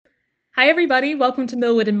Hi, everybody. Welcome to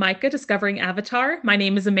Milwood and Mika Discovering Avatar. My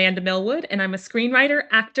name is Amanda Milwood, and I'm a screenwriter,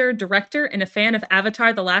 actor, director, and a fan of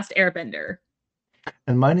Avatar The Last Airbender.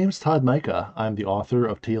 And my name's Todd Micah. I'm the author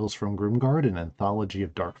of Tales from Grimgard, an anthology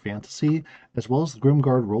of dark fantasy, as well as the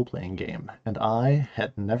Grimgard role-playing game. And I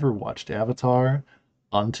had never watched Avatar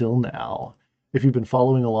until now. If you've been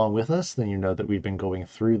following along with us, then you know that we've been going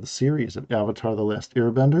through the series of Avatar The Last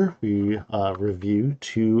Airbender. We review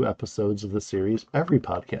 2 episodes of the series every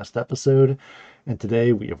podcast episode. And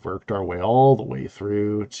today we have worked our way all the way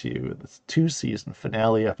through to the 2 season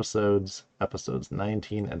finale episodes, episodes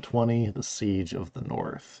 19 and 20, The Siege of the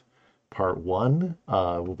North. Part 1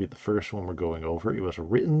 will be the first one we're going over. It was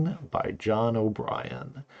written by John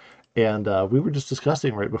O'Brien. And we were just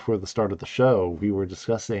discussing right before the start of the show, we were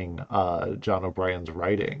discussing John O'Brien's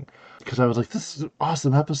writing. Because I was like, this is an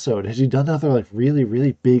awesome episode. Has he done other like really,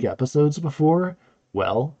 really big episodes before?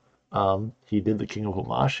 Well, he did The King of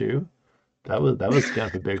Omashu. That was kind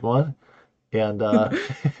of a big one. And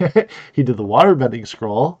he did the waterbending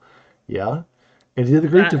scroll. Yeah. And he did the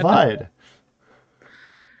Great That episode, Divide.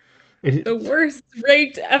 And the worst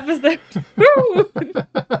ranked episode. Woo!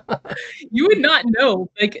 You would not know.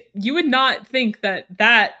 Like, you would not think that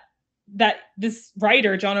this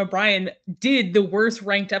writer, John O'Brien, did the worst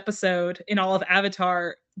ranked episode in all of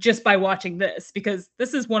Avatar just by watching this, because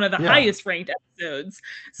this is one of the yeah. highest ranked episodes.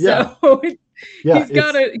 Yeah. So Yeah. he's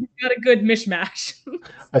got a good mishmash.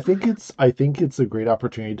 I think it's a great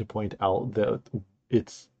opportunity to point out that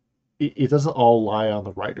it's it doesn't all lie on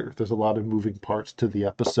the writer. There's a lot of moving parts to the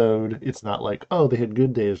episode. It's not like, oh, they had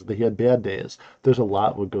good days, or they had bad days. There's a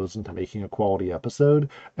lot what goes into making a quality episode.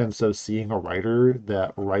 And so seeing a writer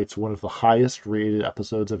that writes one of the highest rated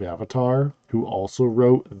episodes of Avatar, who also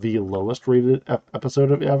wrote the lowest rated episode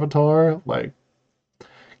of Avatar, like,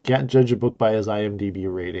 can't judge a book by his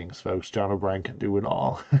IMDb ratings, folks. John O'Brien can do it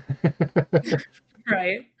all.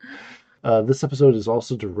 Right. This episode is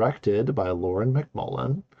also directed by Lauren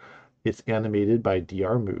McMullen. It's animated by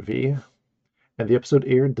DR Movie, and the episode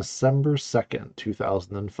aired December 2nd,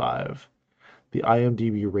 2005. The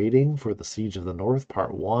IMDb rating for The Siege of the North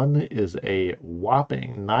Part 1 is a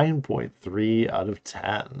whopping 9.3 out of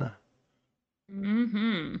 10.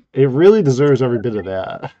 Mm-hmm. It really deserves every bit of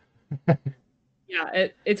that. Yeah,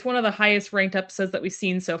 it's one of the highest ranked episodes that we've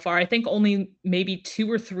seen so far. I think only maybe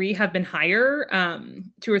two or three have been higher,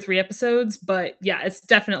 2 or 3 episodes, but yeah, it's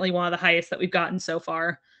definitely one of the highest that we've gotten so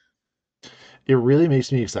far. It really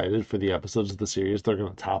makes me excited for the episodes of the series that are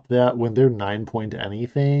going to top that. When they're 9 point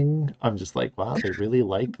anything, I'm just like, wow, they really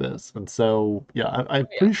like this. And so, yeah, I'm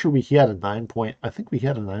Yeah. pretty sure we had a 9 point, I think we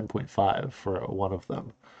had a 9.5 for one of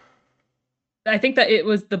them. I think that it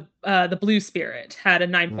was the Blue Spirit had a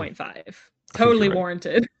Mm, 9.5. I think you're Totally right.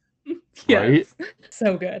 warranted. Right? Yes.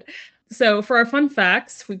 So good. So for our fun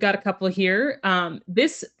facts, we've got a couple here.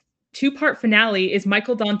 This two-part finale is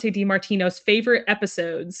Michael Dante DiMartino's favorite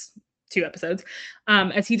episodes, 2 episodes,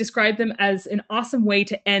 as he described them as an awesome way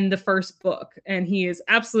to end the first book. And he is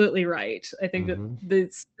absolutely right. I think that Hmm.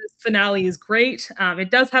 this finale is great.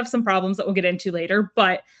 It does have some problems that we'll get into later,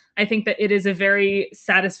 but I think that it is a very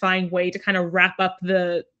satisfying way to kind of wrap up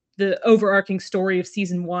the overarching story of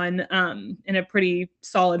season 1 in a pretty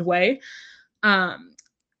solid way. Um,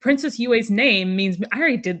 Princess Yue's name means I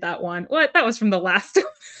already did that one. What? That was from the last.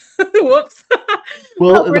 Whoops.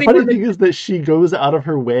 Well, the Already funny women thing is that she goes out of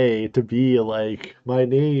her way to be like, my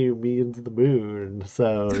name means the moon,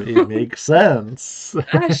 so it makes sense.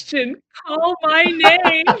 Ashton, call my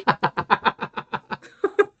name.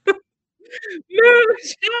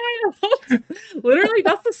 Moonchild. Literally,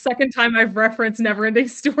 that's the second time I've referenced Neverending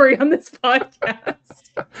Story on this podcast.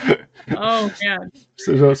 Oh man.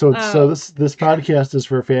 So Um, this podcast is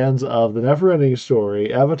for fans of The Neverending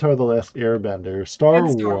Story, Avatar: The Last Airbender, Star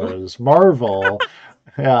and Star Wars. Wars, Marvel.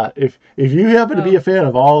 Yeah, if you happen to be Oh, a fan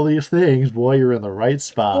of all these things, boy, you're in the right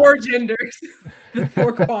spot. 4 genders, the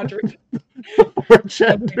 4 quadrants. For Oh my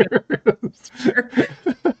genders. goodness.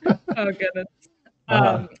 Oh goodness.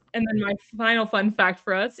 Uh, And then my final fun fact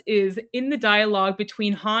for us is in the dialogue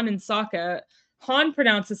between Han and Sokka, Han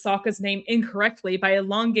pronounces Sokka's name incorrectly by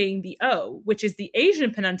elongating the O, which is the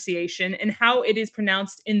Asian pronunciation and how it is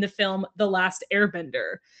pronounced in the film The Last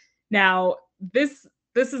Airbender. Now, this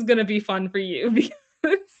is going to be fun for you because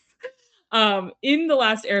in The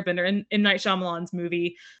Last Airbender, in Night Shyamalan's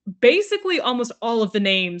movie, basically almost all of the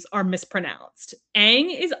names are mispronounced.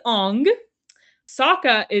 Aang is Ong,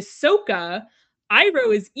 Sokka is Soka,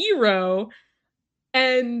 Iroh is Ero,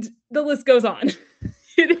 and the list goes on.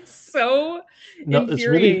 It is so no, it's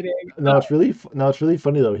really infuriating. no, it's really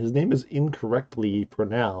funny though. His name is incorrectly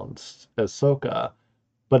pronounced as Sokka,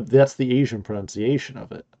 but that's the Asian pronunciation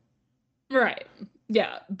of it. Right.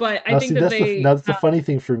 Yeah, but I Now, see, think that they that's the funny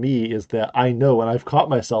thing for me is that I know, and I've caught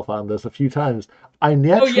myself on this a few times. I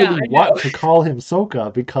oh yeah, naturally I want know. to call him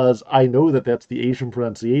Soka because I know that that's the Asian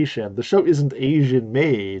pronunciation. The show isn't Asian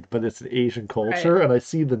made, but it's an Asian Right. culture, and I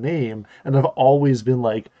see the name, and I've always been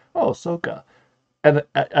like, "Oh, Soka," and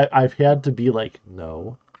I've had to be like,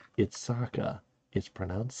 "No, it's Sokka. It's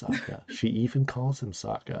pronounced Sokka." She even calls him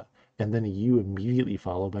Sokka, and then you immediately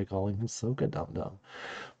follow by calling him Soka, dum dum.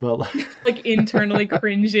 But like, Like internally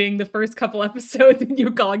cringing the first couple episodes and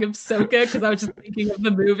you calling him Soka because I was just thinking of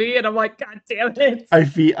the movie and I'm like, God damn it. I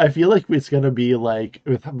feel like it's gonna be like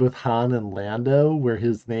with Han and Lando, where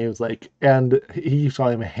his name's like, and he saw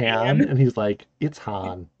him Han, Man. and he's like, it's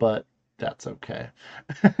Han, but that's okay.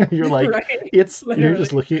 You're like, Right. it's Literally. you're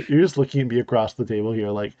just looking at me across the table here,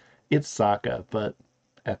 like it's Sokka, but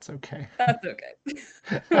that's okay. That's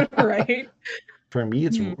okay. Right. For me,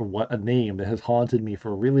 it's Hmm. what a name that has haunted me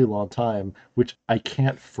for a really long time, which I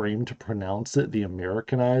can't frame to pronounce it the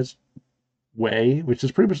Americanized way, which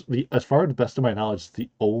is pretty much the, as far as the best of my knowledge, the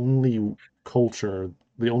only culture,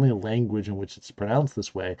 the only language in which it's pronounced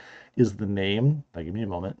this way is the name. Now, give me a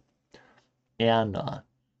moment. Anna.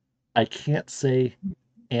 I can't say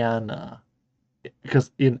Anna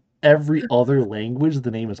because in every other language,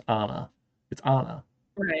 the name is Anna. It's Anna.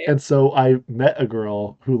 Right. And so I met a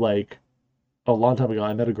girl who, like, a long time ago,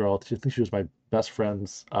 I met a girl. I think she was my best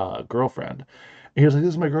friend's girlfriend. And he was like,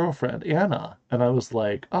 "This is my girlfriend, Anna." And I was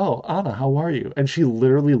like, "Oh, Anna, how are you?" And she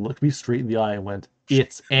literally looked me straight in the eye and went,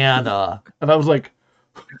 "It's Anna." And I was like,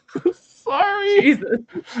 "Sorry, Jesus.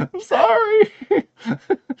 I'm sorry." So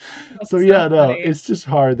That's so yeah, no, funny. it's just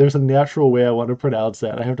hard. There's a natural way I want to pronounce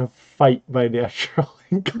that. I have to fight my natural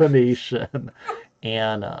inclination.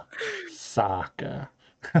 Anna Saka.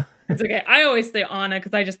 It's okay. I always say Anna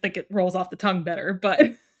because I just think it rolls off the tongue better, but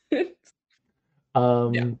yeah.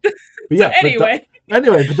 Um, but So yeah, anyway.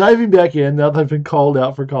 anyway, but diving back in now that I've been called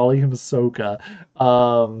out for calling him Ahsoka.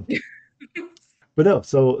 But no,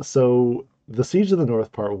 so the Siege of the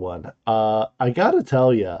North Part One. I gotta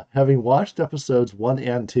tell you, having watched episodes 1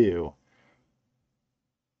 and 2,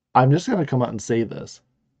 I'm just gonna come out and say this: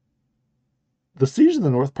 the Siege of the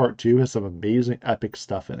North Part Two has some amazing, epic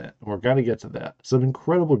stuff in it. We're gonna get to that. Some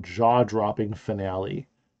incredible jaw-dropping finale.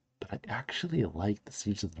 But I actually like the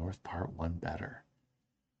Siege of the North Part One better.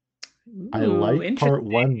 I Ooh, like part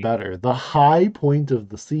interesting. one better. The high point of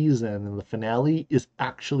the season and the finale is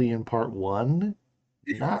actually in part one,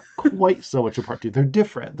 not quite so much in part two. They're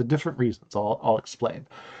different. The different reasons. I'll explain.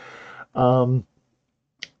 Um,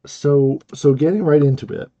 so getting right into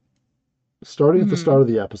it. Starting at the start Mhm. of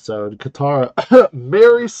the episode, Katara,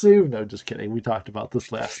 Mary Sue. No, just kidding. We talked about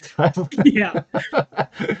this last time. Yeah.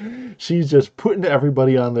 She's just putting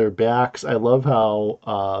everybody on their backs. I love how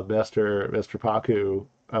Master Paku,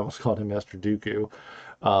 I almost called him Master Dooku,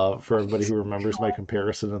 for everybody who remembers my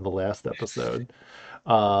comparison in the last episode,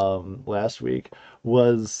 last week,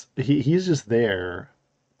 was he's just there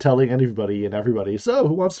telling anybody and everybody, so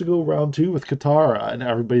who wants to go round two with Katara? And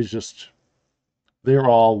everybody's just, they're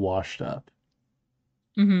all washed up.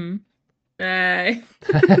 Mhm. Uh,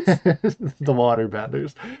 The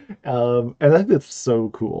waterbenders. And I think that's so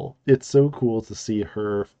cool. It's so cool to see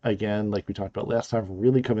her again, like we talked about last time,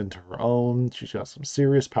 really come into her own. She's got some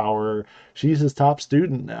serious power. She's his top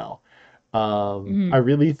student now. mhm. I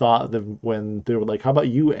really thought that when they were like, "How about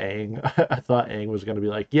you, Aang?" I thought Aang was going to be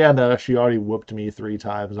like, "Yeah, no, she already whooped me 3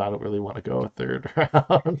 times. I don't really want to go a third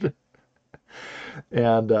round."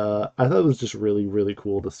 And I thought it was just really, really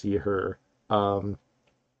cool to see her. Um,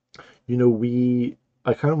 we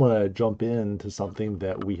I kind of want to jump into something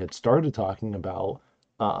that we had started talking about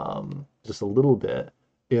just a little bit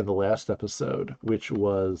in the last episode, which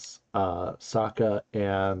was Sokka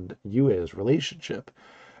and Yue's relationship.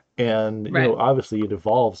 And Right. obviously it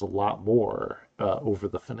evolves a lot more over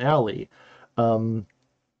the finale. Um,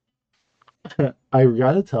 I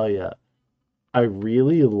gotta tell you, I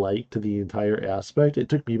really liked the entire aspect. It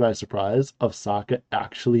took me by surprise of Sokka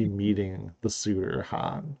actually meeting the suitor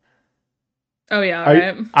Han. Oh yeah, I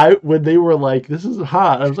right. I when they were like, "This is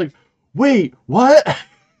hot," I was like, "Wait, what?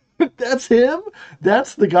 That's him?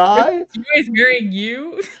 That's the guy?" You guys marrying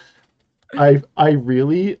you? I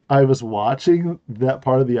was watching that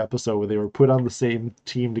part of the episode where they were put on the same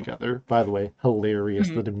team together. By the way,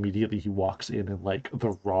 hilarious Mhm. that immediately he walks in like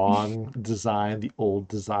the wrong design, the old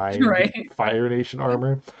design Right. Fire Nation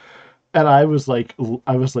armor. And I was like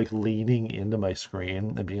leaning into my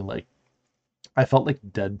screen and being like, I felt like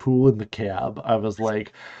Deadpool in the cab. I was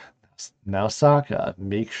like, now, Sokka,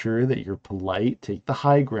 make sure that you're polite, take the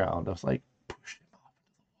high ground. I was like, push him off.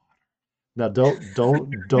 Now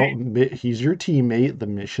he's your teammate. The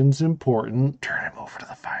mission's important. Turn him over to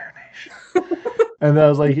the Fire Nation. And I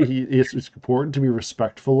was like, it's important to be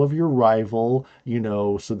respectful of your rival,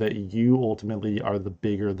 so that you ultimately are the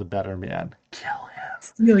bigger, the better man. Kill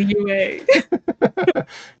Steal UA. him.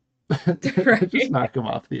 Just Right. knock him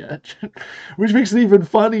off the edge. Which makes it even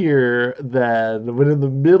funnier than when in the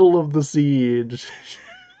middle of the siege,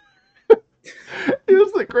 it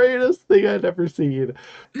was the greatest thing I'd ever seen.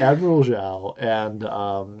 Admiral Zhao and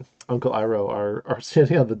Uncle Iroh are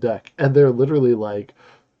standing on the deck, and they're literally like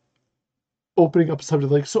opening up something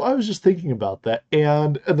like, so I was just thinking about that,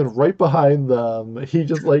 and then right behind them, he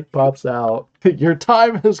just like pops out, your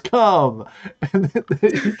time has come, and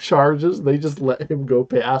then he charges. They just let him go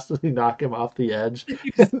past, and they knock him off the edge.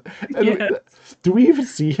 And Yes. do we even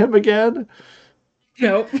see him again?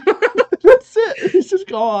 Nope. That's it. He's just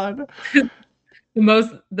gone.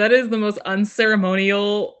 That is the most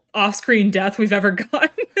unceremonial off-screen death we've ever gotten.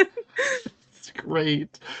 It's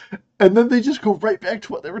great. And then they just go right back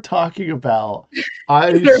to what they were talking about.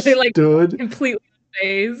 I They're like stood completely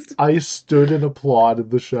phased. I stood and applauded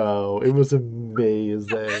the show. It was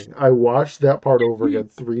amazing. I watched that part over again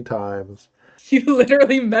 3 times. You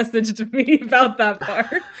literally messaged me about that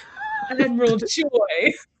part. Admiral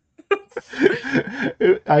Joy.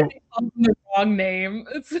 I The wrong name.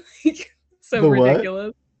 It's like so the what?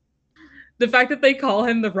 ridiculous. The fact that they call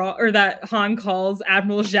him the wrong, or that Han calls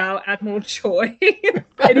Admiral Zhao Admiral Choi,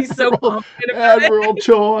 and he's so Admiral confident about Admiral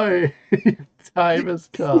Choi. Time has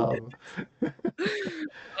come. it.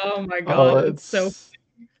 Oh my Oh, god, it's so.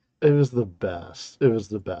 it was the best. It was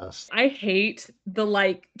the best. I hate the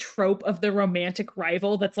like trope of the romantic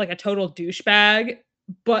rival that's like a total douchebag,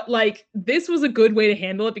 but like this was a good way to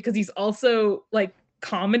handle it because he's also like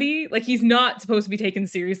comedy. Like he's not supposed to be taken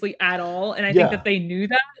seriously at all, and I think Yeah. that they knew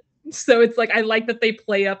that. So it's like I like that they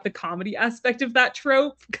play up the comedy aspect of that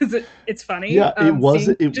trope because it's funny. Yeah, it Seeing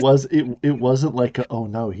wasn't it just was it wasn't like oh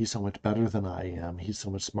no, he's so much better than I am. He's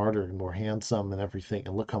so much smarter and more handsome and everything.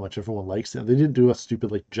 And look how much everyone likes him. They didn't do a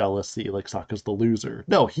stupid like jealousy like Sokka's the loser.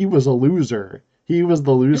 No, he was a loser. He was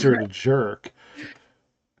the loser and a jerk.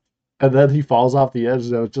 And then he falls off the edge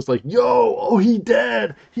and I was just like, yo, oh he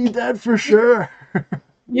dead. He dead for sure.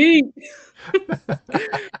 Yeet.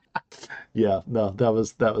 Yeah, no, that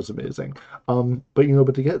was amazing. But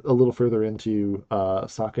but to get a little further into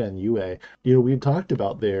Sokka and Yue, we talked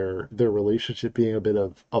about their relationship being a bit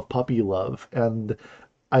of puppy love, and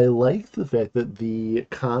I like the fact that the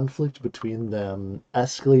conflict between them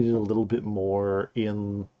escalated a little bit more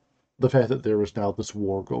in the fact that there was now this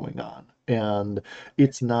war going on. And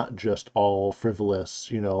it's not just all frivolous,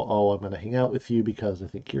 oh, I'm going to hang out with you because I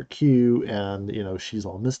think you're cute. And, she's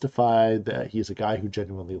all mystified that he's a guy who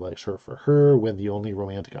genuinely likes her for her when the only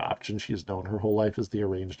romantic option she's known her whole life is the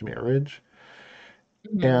arranged marriage.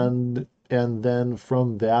 Mhm. And then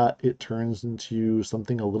from that it turns into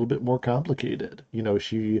something a little bit more complicated.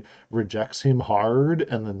 She rejects him hard,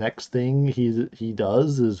 and the next thing he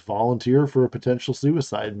does is volunteer for a potential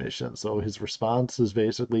suicide mission. So his response is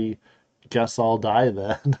basically, guess I'll die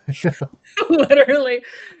then. Literally,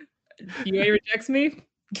 UA rejects me.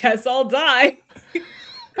 Guess I'll die.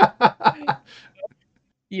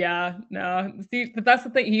 Yeah, no. See, but that's the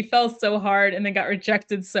thing. He fell so hard and then got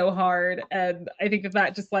rejected so hard, and I think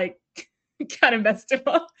that just like kind of messed him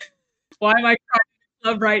up. Why am I crying in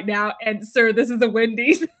love right now? And sir, this is a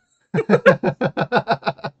Wendy's.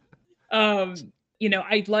 um,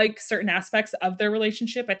 I like certain aspects of their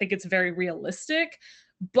relationship. I think it's very realistic,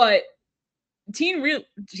 but teen real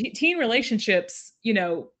teen relationships,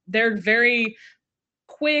 they're very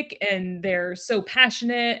quick and they're so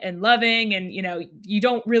passionate and loving, and you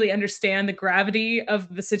don't really understand the gravity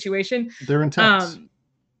of the situation. They're intense. um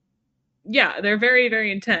yeah, they're very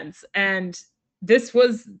very intense, and this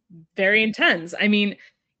was very intense. I mean,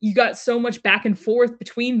 you got so much back and forth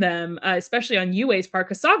between them, especially on Yue's part,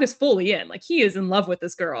 because Saga's fully in, like he is in love with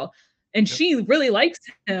this girl and Yep. she really likes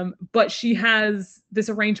him, but she has this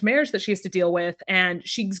arranged marriage that she has to deal with, and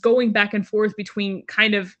she's going back and forth between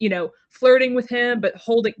kind of flirting with him but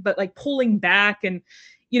like pulling back, and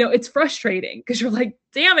it's frustrating because you're like,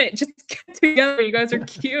 damn it, just get together, you guys are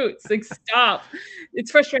cute, it's like stop.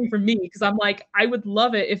 It's frustrating for me because I'm like, I would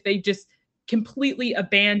love it if they just completely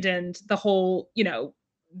abandoned the whole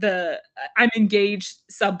the I'm engaged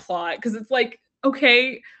subplot, because it's like,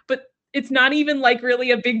 okay, but it's not even like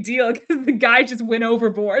really a big deal because the guy just went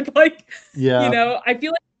overboard. Like, Yeah. I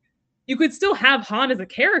feel like you could still have Han as a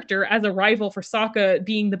character, as a rival for Sokka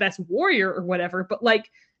being the best warrior or whatever, but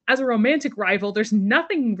like as a romantic rival, there's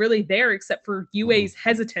nothing really there except for Mm. Yue's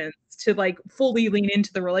hesitance to like fully lean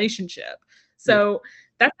into the relationship. Yeah. So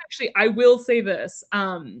that's actually, I will say this.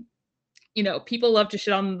 People love to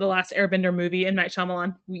shit on the last Airbender movie and Night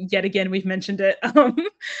Shyamalan. Yet again, we've mentioned it.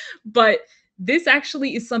 But this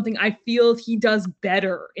actually is something I feel he does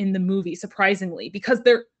better in the movie, surprisingly, because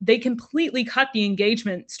they completely cut the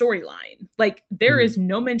engagement storyline. Like there Mhm. is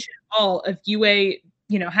no mention at all of Yue,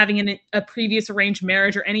 having a previous arranged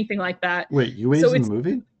marriage or anything like that. Wait, UA's So in the it's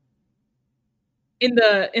movie? in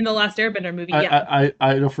the last Airbender movie, I, yeah. I,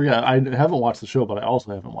 I don't forget. I haven't watched the show, but I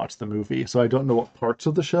also haven't watched the movie, so I don't know what parts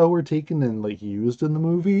of the show were taken and like used in the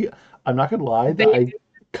movie. I'm not gonna lie that They I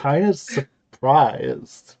kind of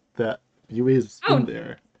surprised that UA's in oh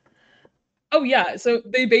there. Oh yeah, so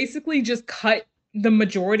they basically just cut the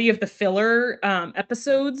majority of the filler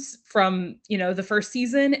episodes from the first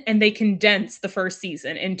season, and they condense the first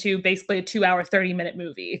season into basically a 2 hour 30-minute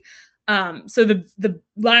movie. So the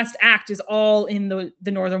last act is all in the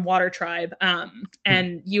Northern Water Tribe, Hmm.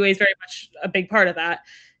 and UA is very much a big part of that.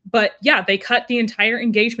 But yeah, they cut the entire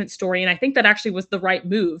engagement story, and I think that actually was the right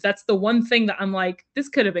move. That's the one thing that I'm like, this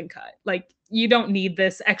could have been cut. Like, you don't need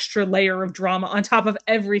this extra layer of drama on top of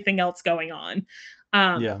everything else going on.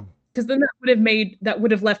 Yeah, Because then that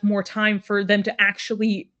would have left more time for them to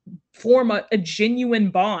actually form a genuine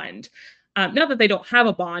bond. Not that they don't have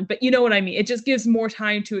a bond, but you know what I mean. It just gives more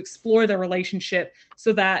time to explore their relationship,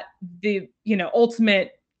 so that the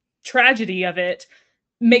ultimate tragedy of it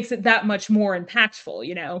makes it that much more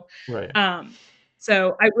impactful. right. Um,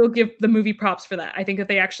 so I will give the movie props for that. I think that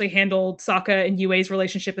they actually handled Sokka and Yue's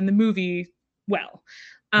relationship in the movie well.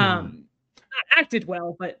 Hmm. Not acted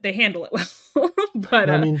well, but they handle it well. But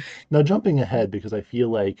Now, I mean, now jumping ahead because I feel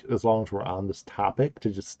like as long as we're on this topic, to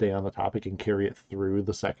just stay on the topic and carry it through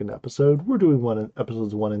the second episode, we're doing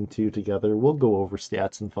episodes 1 and 2 together. We'll go over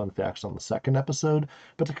stats and fun facts on the second episode,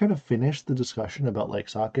 but to kind of finish the discussion about like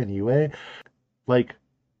Sokka and Yue, like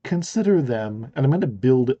consider them, and I'm going to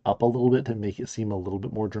build it up a little bit to make it seem a little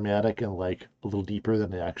bit more dramatic and like a little deeper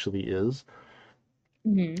than it actually is.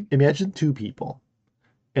 mhm. Imagine two people,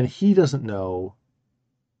 and he doesn't know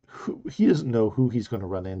who he's going to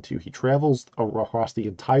run into. He travels across the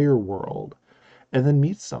entire world and then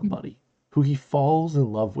meets somebody who he falls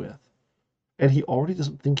in love with. And he already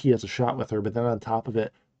doesn't think he has a shot with her, but then on top of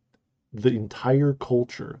it, the entire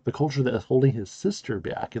culture, the culture that is holding his sister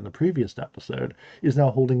back in the previous episode, is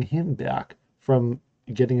now holding him back from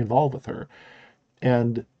getting involved with her.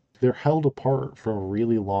 And they're held apart for a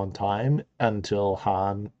really long time until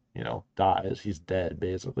Han, dies. He's dead,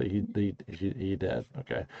 basically. He dead.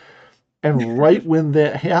 Okay. And right when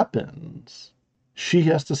that happens, she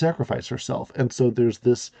has to sacrifice herself. And so there's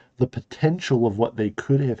the potential of what they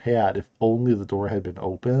could have had if only the door had been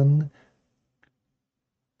open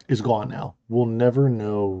is gone now. We'll never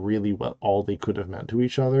know really what all they could have meant to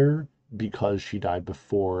each other because she died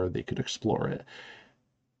before they could explore it.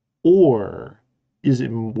 Or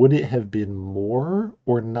would it have been more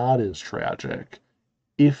or not as tragic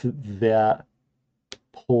if that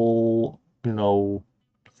whole,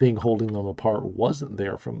 thing holding them apart wasn't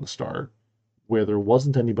there from the start, where there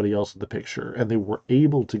wasn't anybody else in the picture, and they were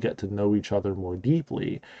able to get to know each other more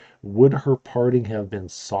deeply? Would her parting have been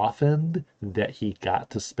softened that he got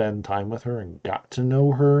to spend time with her and got to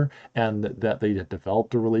know her, and that they had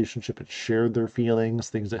developed a relationship and shared their feelings,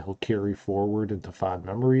 things that he'll carry forward into fond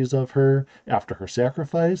memories of her after her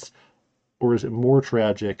sacrifice? Or is it more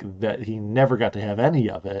tragic that he never got to have any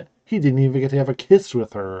of it? He didn't even get to have a kiss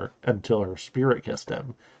with her until her spirit kissed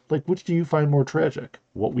him. Like, which do you find more tragic?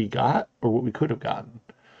 What we got or what we could have gotten?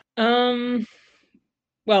 Um,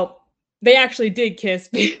 well, they actually did kiss.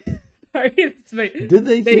 Sorry, Did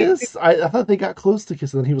they they kiss? I thought they got close to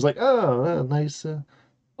kissing. And he was like, oh, nice.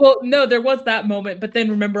 Well, no, there was that moment, but then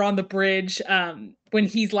remember on the bridge, when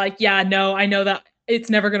he's like, "Yeah, no, I know that it's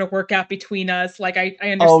never gonna work out between us. Like, I Oh,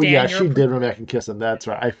 yeah, understand you're a she pretty." did run back and kiss him. That's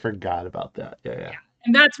right. I forgot about that. Yeah, yeah. Yeah,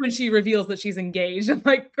 and that's when she reveals that she's engaged. I'm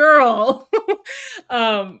like, "Girl."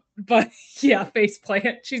 But yeah, face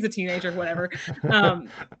plant. She's a teenager, whatever.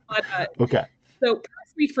 But, Okay. so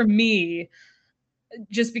personally for me,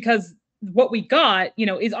 just because what we got,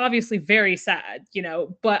 is obviously very sad,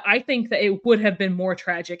 but I think that it would have been more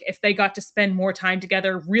tragic if they got to spend more time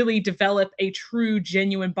together, really develop a true,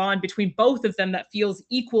 genuine bond between both of them that feels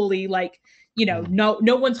equally like, Mm,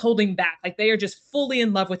 no one's holding back. Like they are just fully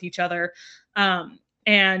in love with each other.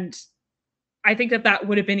 And I think that that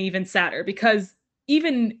would have been even sadder because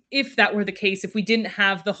even if that were the case, if we didn't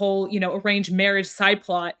have the whole, arranged marriage side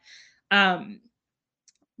plot, um,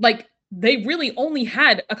 like they really only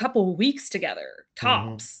had a couple of weeks together mhm.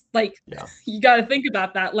 tops. Like Yeah. you got to think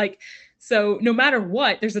about that. Like, so no matter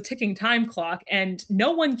what, there's a ticking time clock and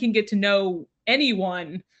no one can get to know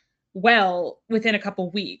anyone well within a couple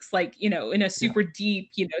weeks, like, in a Yeah. super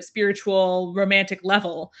deep, spiritual, romantic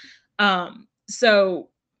level. So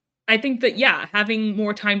I think that, yeah, having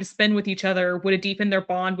more time to spend with each other would have deepened their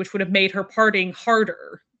bond, which would have made her parting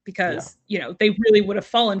harder Yeah. because, they really would have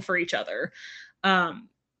fallen for each other. Um,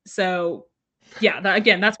 so yeah,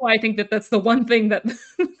 again, that's why I think that that's the one thing that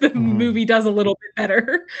the Mhm. movie does a little bit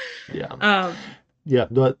better. Yeah. Um, Yeah,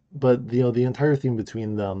 but the entire thing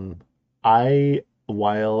between them, I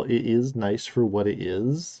while it is nice for what it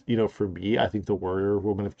is, for me, I think the Warrior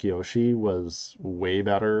Woman of Kyoshi was way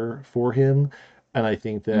better for him. And I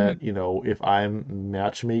think mhm, that, if I'm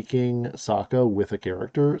matchmaking Sokka with a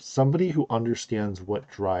character, somebody who understands what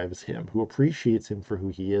drives him, who appreciates him for who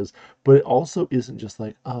he is, but it also isn't just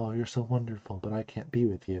like, oh, you're so wonderful, but I can't be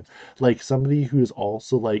with you. Like somebody who's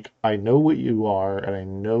also like, I know what you are and I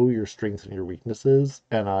know your strengths and your weaknesses,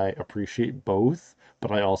 and I appreciate both,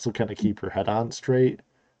 but I also kind of keep your head on straight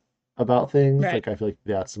about things. right. Like I feel like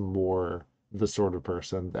that's more the sort of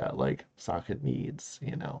person that like Socket needs.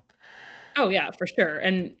 Oh yeah, for sure.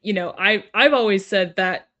 And I've always said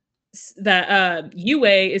that Yue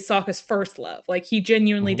is Sokka's first love. Like he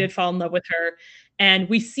genuinely Hmm. did fall in love with her, and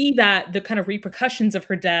we see that the kind of repercussions of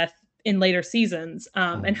her death in later seasons,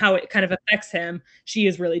 and Hmm. how it kind of affects him. She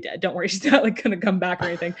is really dead. Don't worry, she's not like going to come back or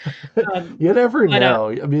anything. Um, You never but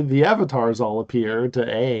know. I mean, the avatars all appear to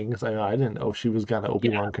Aang. So I didn't know if she was gonna yeah.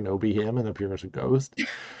 Obi-Wan Kenobi him and appear as a ghost.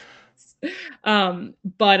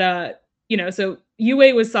 But so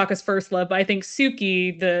Yue was Sokka's first love, but I think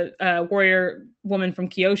Suki, the warrior woman from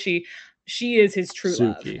Kyoshi, she is his true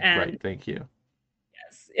love. Suki, And right? Thank you.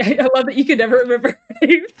 yes, I love that you can never remember her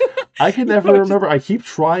name. I can never It's just, remember. I keep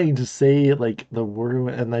trying to say like the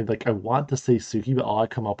word, and I want to say Suki, but all I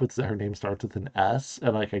come up with is that her name starts with an S,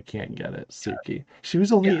 and like I can't get it. Suki. She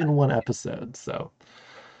was only yeah. in one episode, so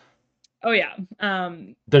Oh yeah.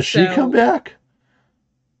 does she come So back?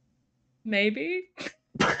 maybe.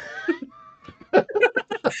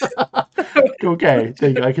 Okay,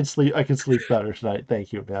 thank you. I can sleep. I can sleep better tonight.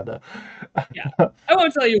 Thank you, Amanda. Yeah. I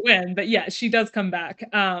won't tell you when, but yeah, she does come back.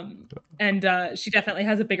 And she definitely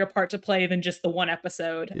has a bigger part to play than just the one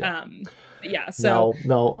episode. Yeah. But yeah, so Now,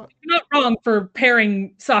 no. you're not wrong for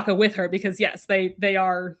pairing Sokka with her because yes, they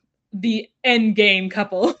are the end game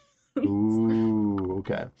couple. Ooh,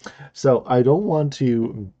 okay. So I don't want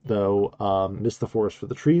to, though, miss the forest for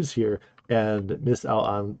the trees here and miss out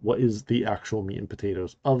on what is the actual meat and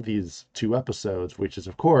potatoes of these two episodes, which is,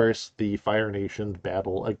 of course, the Fire Nation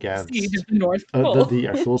battle Siege of against the North the, Pole. the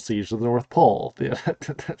actual siege of the North Pole.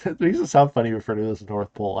 It makes it sound funny referring to this as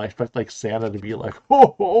North Pole. I expect like Santa to be like,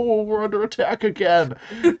 oh, we're under attack again.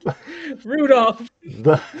 Rudolph.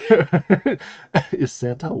 The is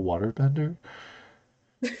Santa a waterbender?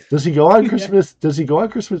 Does he go on Yeah. Christmas? Does he go on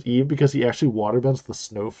Christmas Eve because he actually waterbends the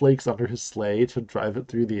snowflakes under his sleigh to drive it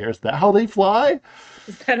through the air? Is that how they fly?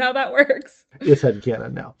 Is that how that works? It's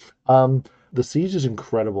headcanon now. The siege is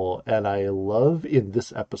incredible, and I love in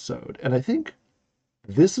this episode, and I think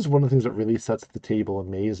this is one of the things that really sets the table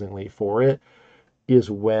amazingly for it,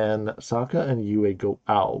 is when Sokka and Yue go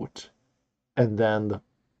out, and then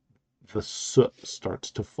the soot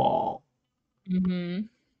starts to fall. Hmm.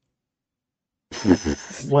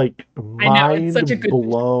 Like I know it's such a mind good.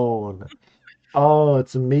 blown. Oh,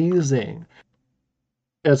 it's amazing.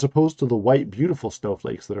 As opposed to the white, beautiful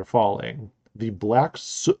snowflakes that are falling, the black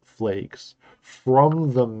soot flakes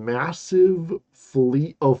from the massive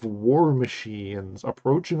fleet of war machines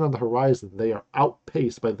approaching on the horizon, they are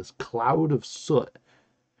outpaced by this cloud of soot.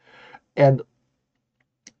 And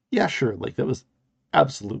yeah, sure, like that was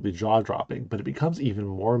absolutely jaw-dropping, but it becomes even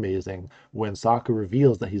more amazing when Sokka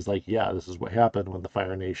reveals that he's like, yeah, this is what happened when the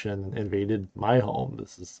Fire Nation invaded my home.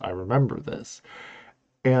 I remember this.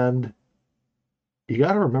 And you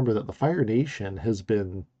got to remember that the Fire Nation has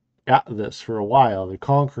been at this for a while. They're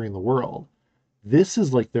conquering the world. This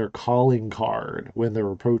is like their calling card when they're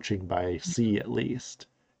approaching by sea, at least.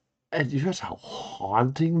 And you know how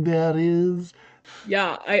haunting that is?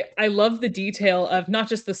 Yeah, I love the detail of not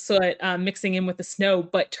just the soot mixing in with the snow,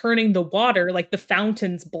 but turning the water, like the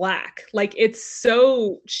fountains, black. Like it's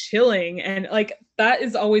so chilling, and like that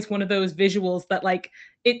is always one of those visuals that like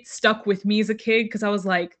it stuck with me as a kid because I was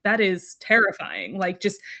like, that is terrifying. Like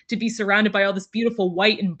just to be surrounded by all this beautiful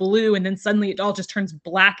white and blue, and then suddenly it all just turns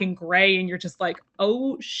black and gray, and you're just like,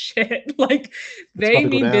 oh shit! Like It's about they to go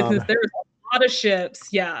mean business. down. There's a lot of ships.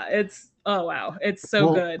 Yeah, it's oh wow, it's so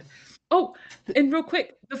Well, good. Oh, and real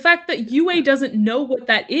quick, the fact that Yue doesn't know what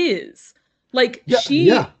that is. Like yeah, yeah.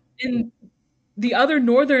 she in the other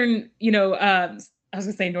northern, I was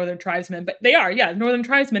gonna say northern tribesmen, but they are, yeah, northern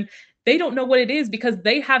tribesmen. they don't know what it is because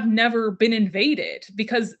they have never been invaded,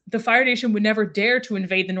 because the Fire Nation would never dare to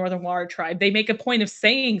invade the Northern Water Tribe. They make a point of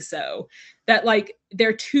saying so, that like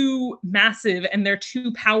they're too massive and they're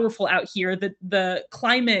too powerful out here, that the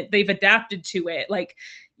climate, they've adapted to it, like,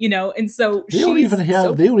 and so she's so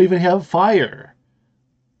They don't even have fire.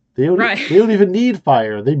 right. They don't even need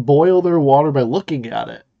fire. They boil their water by looking at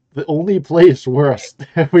it. The only place where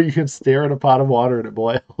where you can stare at a pot of water and it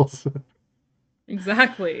boils.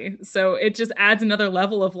 Exactly. So it just adds another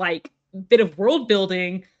level of like bit of world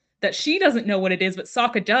building that she doesn't know what it is, but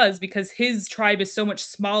Sokka does, because his tribe is so much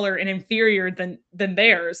smaller and inferior than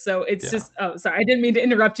theirs. So it's Yeah. just, oh, sorry, I didn't mean to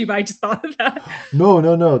interrupt you, but I just thought of that. No,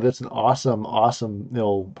 no, no. That's an awesome,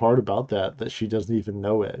 part about that she doesn't even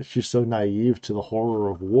know it. She's so naive to the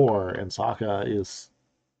horror of war, and Sokka is,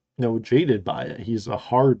 jaded by it. He's a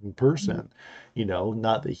hardened person,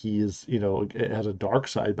 not that he's, has a dark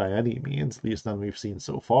side by any means, at least none we've seen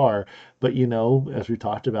so far. But, as we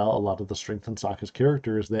talked about, a lot of the strength in Sokka's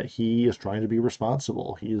character is that he is trying to be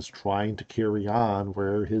responsible. He is trying to carry on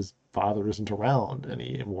where his father isn't around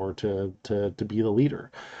anymore to be the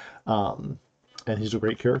leader. Um, and he's a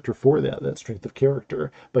great character for that strength of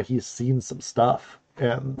character. But he's seen some stuff,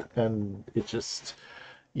 and it just,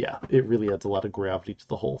 yeah, it really adds a lot of gravity to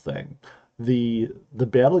the whole thing. The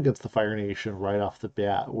battle against the Fire Nation right off the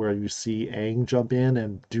bat, where you see Aang jump in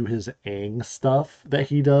and do his Aang stuff that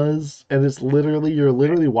he does, and you're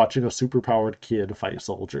literally watching a superpowered kid fight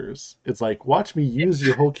soldiers. It's like, watch me use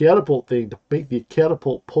your whole catapult thing to make the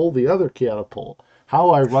catapult pull the other catapult.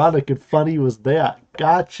 How ironic and funny was that?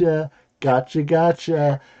 Gotcha, gotcha,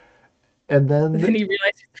 gotcha. And Then then he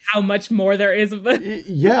realizes how much more there is of it.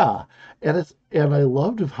 yeah, and I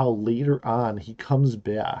loved of how later on he comes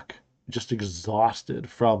back just exhausted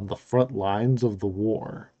from the front lines of the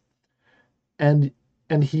war, and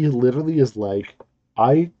he literally is like,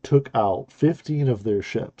 I took out 15 of their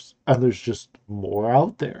ships, and there's just more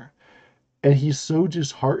out there. And he's so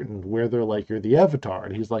disheartened where they're like, you're the Avatar,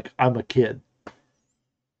 and he's like, I'm a kid.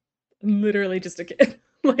 Literally just a kid.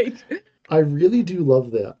 Like, I really do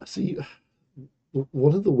love that. See,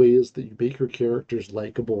 one of the ways that you make your characters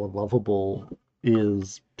likable and lovable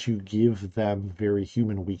is to give them very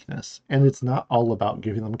human weakness. And it's not all about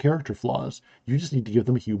giving them character flaws. You just need to give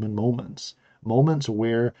them human moments. Moments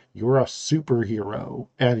where you're a superhero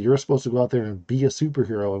and you're supposed to go out there and be a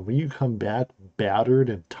superhero. And when you come back battered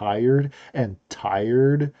and tired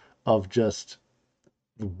of just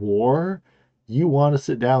the war, you want to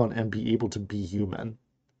sit down and be able to be human.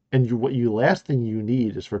 And last thing you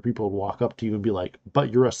need is for people to walk up to you and be like,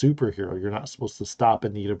 "But you're a superhero. You're not supposed to stop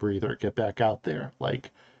and need a breather. Get back out there."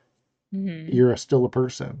 Like, mhm. you're still a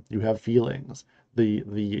person. You have feelings.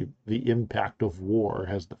 The impact of war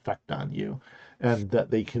has an effect on you, and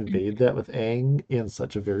that they conveyed that with Aang in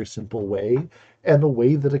such a very simple way, and the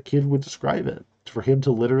way that a kid would describe it. For him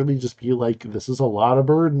to literally just be like, "This is a lot of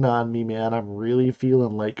burden on me, man. I'm really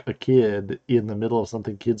feeling like a kid in the middle of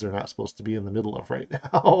something kids are not supposed to be in the middle of right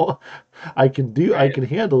now. I Right. can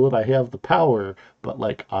handle it. I have the power, but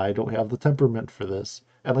like I don't have the temperament for this."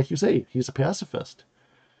 And like you say, he's a pacifist.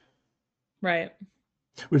 Right.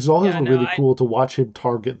 Which is also Yeah, no, really cool to watch him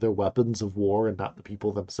target their weapons of war and not the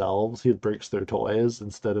people themselves. He breaks their toys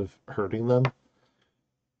instead of hurting them.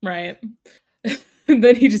 right. And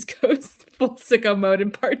then he just goes full sicko mode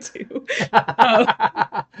in part two.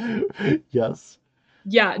 Oh, Yes.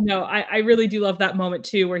 yeah, no, I really do love that moment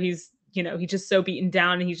too, where he's just so beaten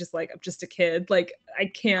down and he's just like, I'm just a kid. Like, I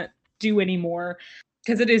can't do anymore,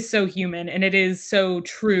 because it is so human and it is so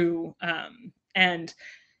true. And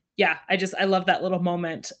yeah, I love that little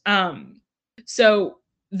moment. So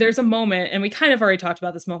there's a moment, and we kind of already talked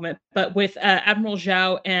about this moment, but with Admiral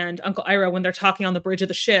Zhao and Uncle Iroh when they're talking on the bridge of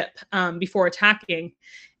the ship before attacking,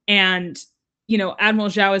 and Admiral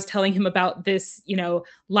Zhao is telling him about this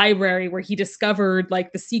library where he discovered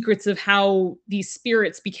like the secrets of how these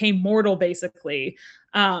spirits became mortal, basically.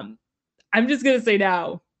 Um, I'm just gonna say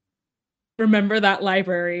now, remember that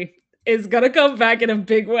library is gonna come back in a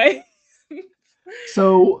big way.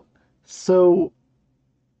 So, so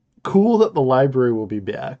cool that the library will be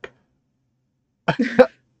back.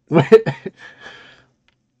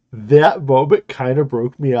 That moment kind of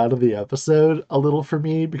broke me out of the episode a little for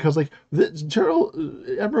me because, like, Emerald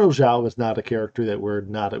Zhao is not a character that we're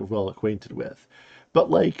not well acquainted with, but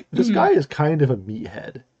like this guy Mhm. is kind of a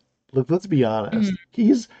meathead. Look, let's be Mhm.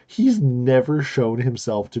 honest. He's never shown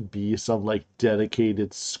himself to be some like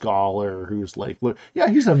dedicated scholar who's like, look, yeah,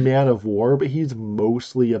 he's a man of war, but he's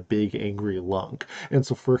mostly a big angry lunk. And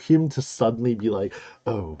so for him to suddenly be like,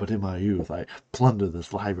 oh, but in my youth I plundered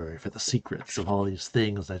this library for the secrets of all these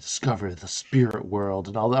things I discovered the spirit world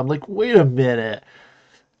and all that. I'm like, wait a minute.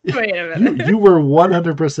 Wait a You minute. were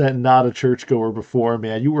 100% not a churchgoer before,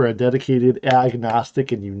 man. You were a dedicated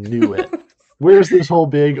agnostic and you knew it. Where's this whole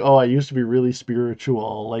big, oh, I used to be really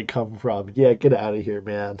spiritual, like, come from? Yeah, get out of here,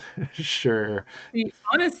 man. Sure. See,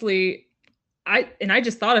 honestly, I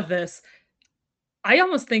just thought of this. I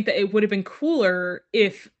almost think that it would have been cooler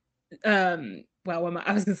if, well,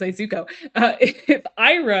 I was gonna say Zuko, if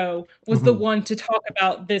Iroh was the Mhm. one to talk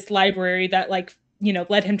about this library that, like,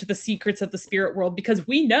 led him to the secrets of the spirit world, because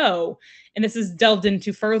we know, and this is delved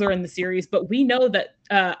into further in the series, but we know that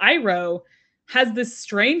Iroh has this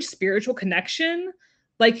strange spiritual connection.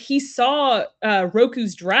 Like, he saw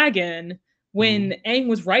Roku's dragon Mhm. when Aang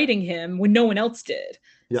was writing him when no one else did.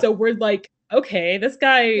 Yeah. So we're like, okay, this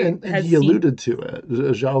guy And has he seen. alluded to it.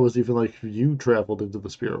 Zhao was even like, you traveled into the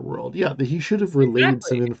spirit world. Yeah, he should have relayed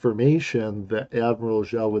Exactly. some information that Admiral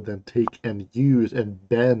Zhao would then take and use and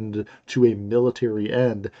bend to a military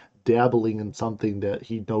end, dabbling in something that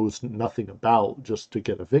he knows nothing about just to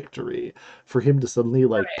get a victory. For him to suddenly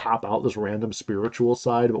like Right. pop out this random spiritual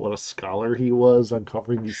side about what a scholar he was,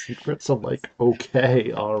 uncovering these secrets, I'm like,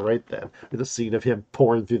 okay, all right then. With the scene of him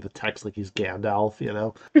pouring through the text like he's Gandalf, you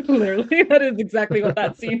know? Literally, that is exactly what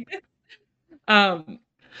that scene is. Um,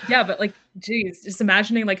 yeah, but, like, geez, just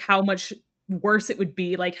imagining, like, how much worse it would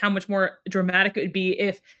be, like, how much more dramatic it would be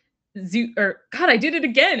if or God, I did it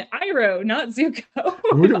again, Iroh, not Zuko.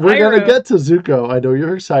 If We're gonna Iroh get to Zuko. I know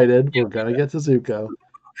you're excited. We're gonna get to Zuko.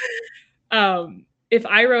 if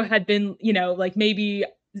Iroh had been, like, maybe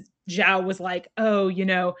Zhao was like, "Oh,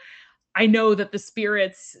 I know that the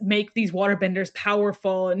spirits make these waterbenders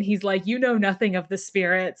powerful." And he's like, "You know nothing of the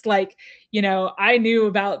spirits. Like, I knew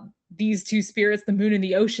about these two spirits, the moon and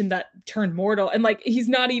the ocean, that turned mortal." And like, he's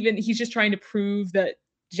just trying to prove that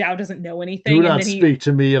Zhao doesn't know Do anything. And not then he speak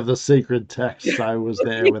to me of the sacred texts. I was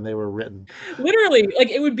there when they were written. literally, like,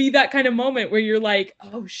 it would be that kind of moment where you're like,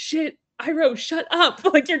 "Oh shit, Iroh, shut up."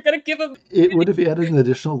 Like, you're gonna give him. It would have added an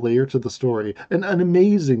additional layer to the story. An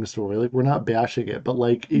amazing story. Like, we're not bashing it, but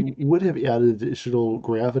like, it would have added additional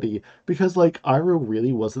gravity because, like, Iroh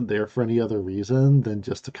really wasn't there for any other reason than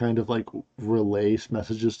just to kind of like relay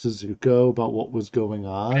messages to Zuko about what was going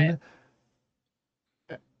on,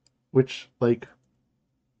 which, like,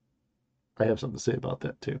 I have something to say about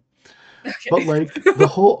that too. But Okay. like the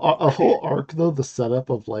whole a whole arc though, the setup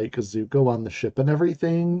of like Zuko on the ship and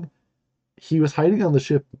everything, he was hiding on the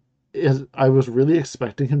ship. Is I was really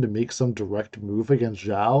expecting him to make some direct move against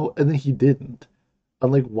Zhao, and then he didn't.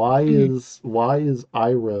 I'm like, Mhm. why is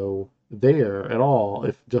Iroh there at all?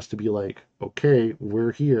 If just to be like, okay,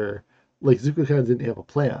 we're here. Like Zuko kind of didn't have a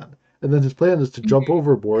plan, and then his plan is to jump Mhm.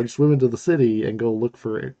 overboard, swim into the city, and go look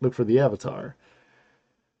for the Avatar.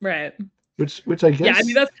 Right. Which I Yeah, I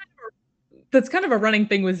mean, guess that's kind of a running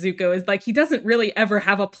thing with Zuko, is like he doesn't really ever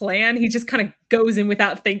have a plan. He just kind of goes in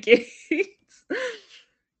without thinking.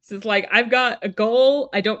 It's just like, I've got a goal.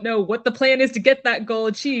 I don't know what the plan is to get that goal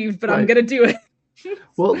achieved, but I'm right. gonna do it.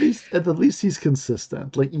 Well, at the least he's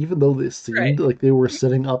consistent. Like even though this Right. seemed like they were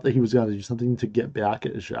setting up that he was going to do something to get back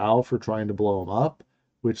at Zhao for trying to blow him up,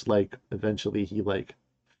 which like eventually he like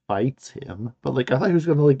fights him. But like I thought he was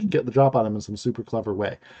going to like get the drop on him in some super clever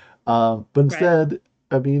way. But Right. instead,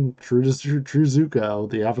 I mean, true Zuko,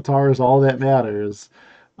 the Avatar is all that matters.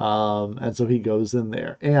 And so he goes in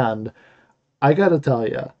there, and I got to tell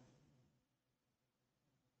you,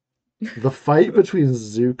 the fight between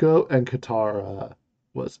Zuko and Katara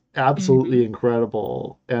was absolutely Mhm.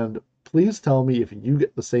 incredible. And please tell me if you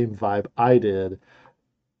get the same vibe I did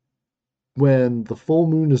when the full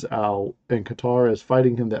moon is out and Katara is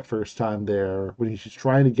fighting him that first time there, when she's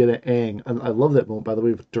trying to get at Aang. And I love that moment, by the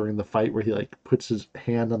way, during the fight where he like puts his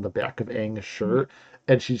hand on the back of Aang's Mhm. shirt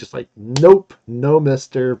and she's just like, nope, no,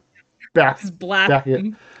 mister, back, Just blast back it.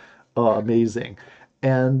 him. Oh, amazing.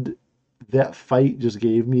 And that fight just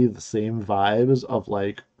gave me the same vibes of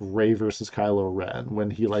like Rey versus Kylo Ren when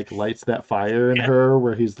he like lights that fire in Yeah, her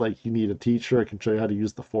where he's like, you need a teacher, I can show you how to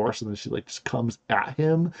use the force, and then she like just comes at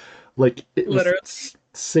him. Like it was literally.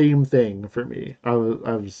 same thing for me. I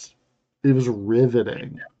was it was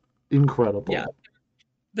riveting. Yeah. Incredible.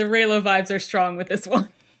 The Raylo vibes are strong with this one.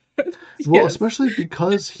 Well, Yes. especially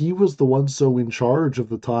because he was the one so in charge of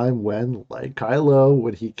the time when, like Kylo,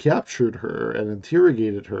 when he captured her and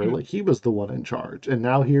interrogated her, Mhm. like he was the one in charge. And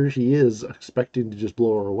now here she is expecting to just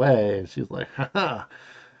blow her away, and she's like, haha.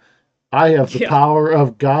 I have the Yeah. power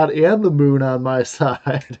of God and the moon on my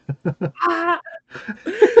side. Ah!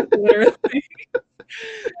 Literally.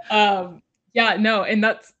 Um, yeah, no, and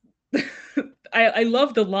that's I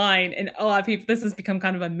love the line, and a lot of people this has become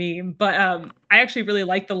kind of a meme, but I actually really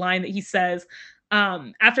like the line that he says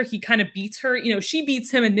after he kind of beats her. She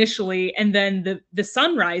beats him initially, and then the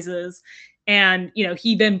sun rises, and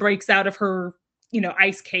he then breaks out of her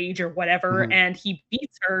ice cage or whatever, Mhm. and he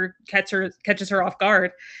beats her, catches her off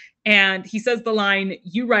guard. And he says the line,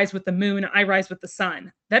 "You rise with the moon, I rise with the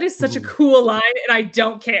sun." That is such a Mhm. cool line, and I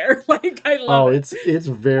don't care. Like, I love Oh, it. it's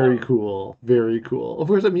very cool, very cool. Of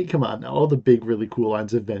course, I mean, come on now. All the big, really cool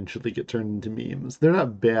lines eventually get turned into memes. They're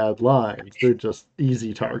not bad lines. They're just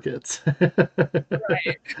easy targets.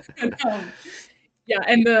 Right. Yeah,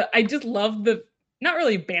 and I just love the not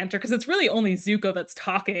really banter because it's really only Zuko that's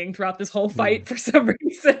talking throughout this whole Mm. fight for some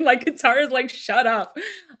reason. Like Katara's like, "Shut up."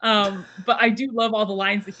 But I do love all the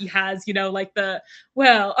lines that he has, like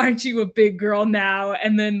 "Well, aren't you a big girl now?"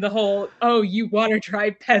 And then the whole, "Oh, you water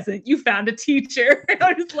tribe peasant, you found a teacher."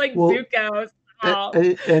 I was like, Well, Zuko, A- stop.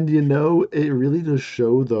 And it really does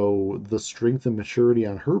show, though, the strength and maturity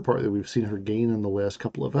on her part that we've seen her gain in the last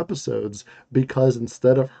couple of episodes. Because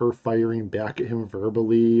instead of her firing back at him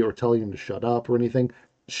verbally or telling him to shut up or anything,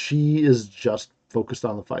 she is just focused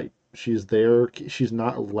on the fight. She's there. She's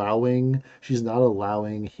not allowing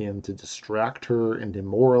him to distract her and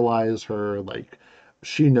demoralize her. Like,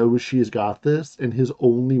 she knows she's got this, and his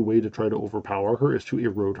only way to try to overpower her is to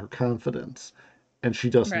erode her confidence, and she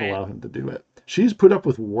doesn't Right, allow him to do it. She's put up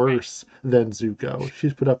with worse than Zuko.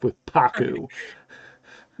 She's put up with Paku,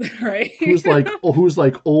 right, right. who's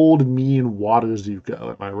like old mean water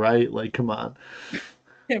Zuko. Am I right? Like, come on.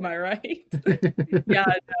 Am I right? Yeah,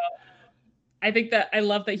 I think that I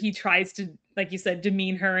love that he tries to, like you said,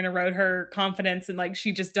 demean her and erode her confidence, and like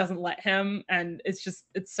she just doesn't let him, and it's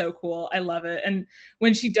so cool. I love it. And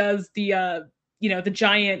when she does the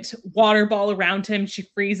giant water ball around him, she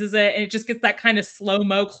freezes it, and it just gets that kind of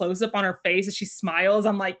slow-mo close up on her face as she smiles.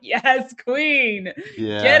 I'm like, yes, queen, get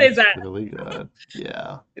Yeah, his it's ass. really good.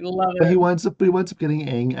 Yeah. I love But he it. winds up he winds up getting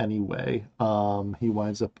Aang anyway. He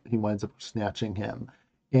winds up snatching him.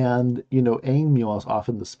 And Aang meanwhile is off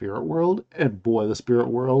in the spirit world, and boy, the spirit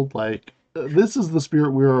world, like, this is the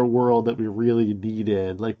spirit world that we really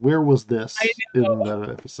needed. Like, where was I this in know. that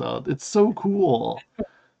episode? It's so cool.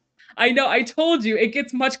 I know. I told you it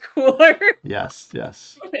gets much cooler Yes,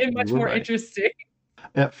 yes. and You much were more right. interesting.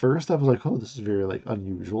 At first I was like, oh, this is very like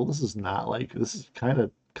unusual. This is kind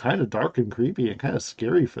of dark and creepy and kind of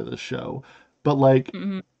scary for this show. But like,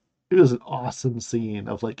 Mhm. it was an awesome scene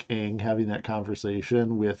of like Aang having that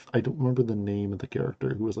conversation with, I don't remember the name of the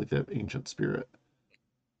character who was like that ancient spirit.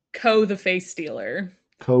 Ko the face stealer.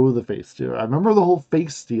 Ko the face stealer. I remember the whole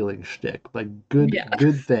face stealing shtick. Like, Yeah.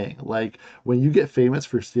 good thing. Like, when you get famous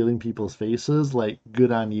for stealing people's faces, like,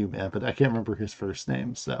 good on you, man. But I can't remember his first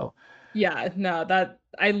name, so Yeah, no,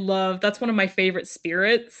 that's one of my favorite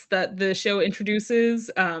spirits that the show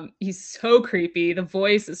introduces. He's so creepy. The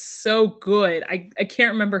voice is so good. I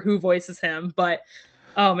can't remember who voices him, but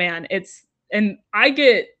oh man, it's and I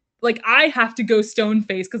get like I have to go stone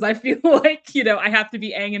face because I feel like, I have to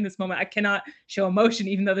be Aang in this moment. I cannot show emotion,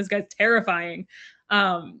 even though this guy's terrifying.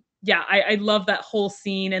 Yeah, I love that whole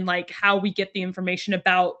scene and like how we get the information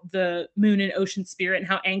about the moon and ocean spirit and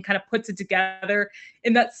how Aang kind of puts it together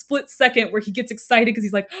in that split second where he gets excited because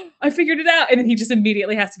he's like, oh, I figured it out. And then he just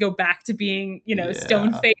immediately has to go back to being,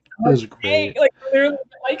 stone yeah, face. it I'm like, was Aang, great. like literally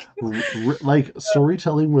like Like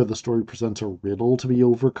storytelling where the story presents a riddle to be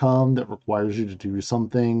overcome that requires you to do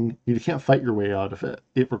something. You can't fight your way out of it.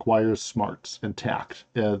 It requires smarts and tact.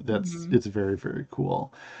 Mhm. It's very, very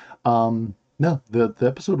cool. No, the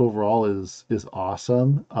episode overall is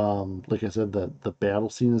awesome. Like I said, the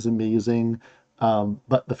battle scene is amazing.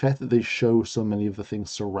 But the fact that they show so many of the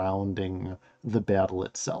things surrounding the battle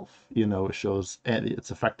itself, it shows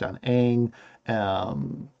its effect on Aang.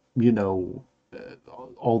 You know,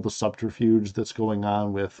 all the subterfuge that's going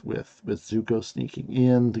on with Zuko sneaking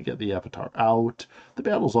in to get the Avatar out. The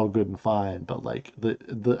battle's all good and fine, but like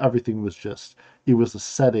the everything was just, it was a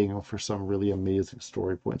setting for some really amazing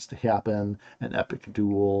story points to happen, an epic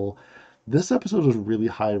duel. This episode was really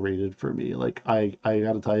high rated for me. Like, I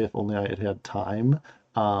gotta tell you, if only I had had time,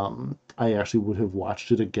 I actually would have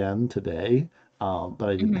watched it again today. But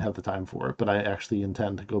I didn't Mhm. have the time for it. But I actually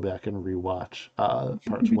intend to go back and rewatch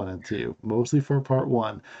parts one and two, mostly for part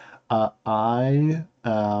one. I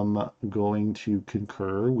am going to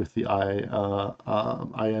concur with the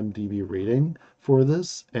IMDb rating for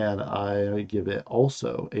this, and I give it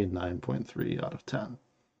also a 9.3 out of 10.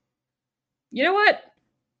 You know what?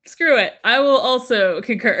 Screw it. I will also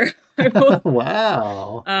concur.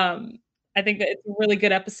 Wow. Um, I think that it's a really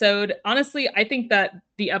good episode. Honestly, I think that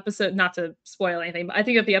the episode, not to spoil anything, but I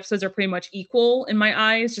think that the episodes are pretty much equal in my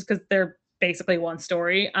eyes, just because they're basically one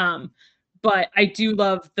story. But I do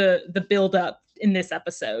love the build up in this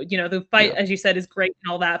episode. You know, the fight, Yeah. as you said, is great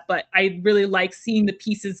and all that, but I really like seeing the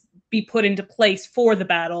pieces be put into place for the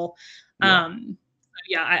battle. Yeah.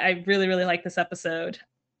 Yeah, I really, really like this episode.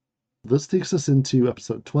 This takes us into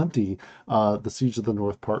episode 20, The Siege of the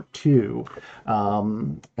North Part 2.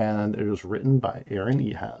 And it was written by Aaron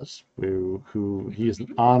Ehas, who he is he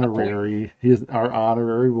is our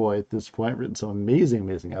honorary boy at this point, written some amazing,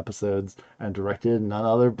 amazing episodes, and directed none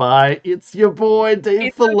other by it's your boy Dave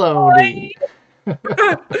It's a boy.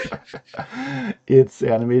 Filoni. It's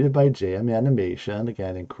animated by JM Animation.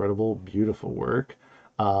 Again, incredible, beautiful work.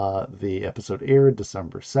 The episode aired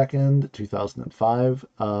December 2nd, 2005.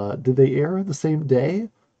 Did they air the same day?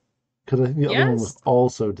 Because I think the other one was Yes.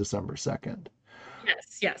 also December 2nd.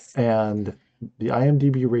 Yes. Yes. And the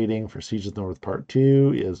IMDb rating for Siege of the North Part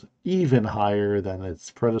 2 is even higher than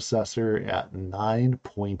its predecessor at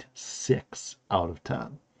 9.6 out of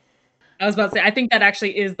 10. I was about to say, I think that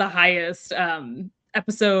actually is the highest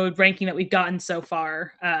episode ranking that we've gotten so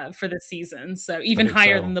far for this season. So I even think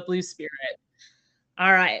higher than so. the Blue Spirit.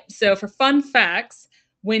 All right. So for fun facts,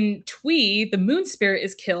 when Twee, the moon spirit,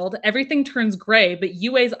 is killed, everything turns gray, but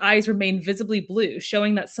Yue's eyes remain visibly blue,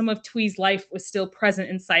 showing that some of Twee's life was still present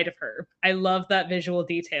inside of her. I love that visual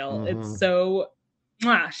detail. It's Hmm. so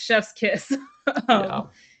chef's kiss. Yeah.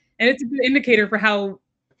 And it's a good indicator for how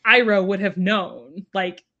Iroh would have known.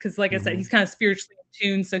 Like, because like I said, Hmm. he's kind of spiritually in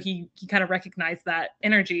tune, so he kind of recognized that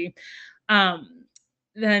energy. Um,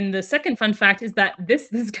 then the second fun fact is that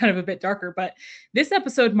this is kind of a bit darker, but this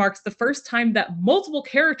episode marks the first time that multiple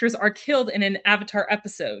characters are killed in an Avatar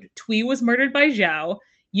episode. Twee was murdered by Zhao.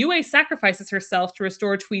 Yue sacrifices herself to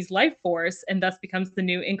restore Twee's life force and thus becomes the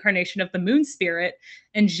new incarnation of the moon spirit.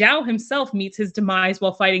 And Zhao himself meets his demise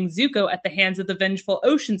while fighting Zuko at the hands of the vengeful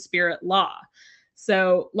ocean spirit La.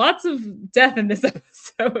 So lots of death in this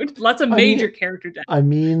episode, lots of I mean, major character death.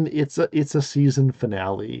 it's a season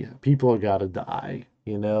finale. People gotta die,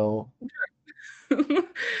 you know?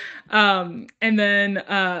 And then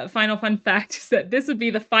final fun fact is that this would be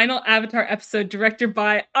the final Avatar episode directed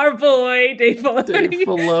by our boy Dave Dave Filoni.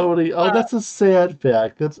 Filoni. Oh, Uh, that's a sad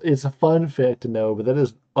fact. It's a fun fact to know, but that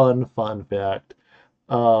is unfun fact.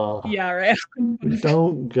 Uh, yeah, right.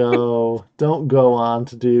 don't go on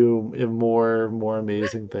to do more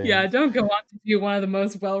amazing Yeah, things. don't go on to do one of the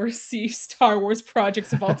most well-received Star Wars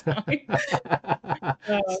projects of all time.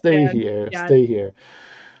 Oh Stay man, here, yeah, stay here.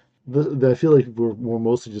 I feel like we're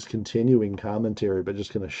mostly just continuing commentary, but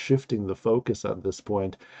just kind of shifting the focus at this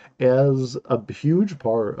point, as a huge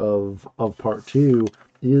part of part two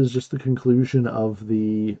is just the conclusion of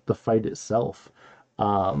the fight itself,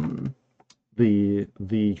 um, the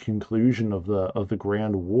conclusion of the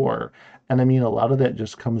Grand War, and I mean a lot of that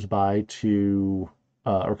just comes by to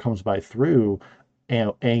or comes by through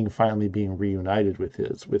Aang finally being reunited with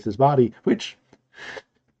his body, which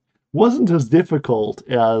wasn't as difficult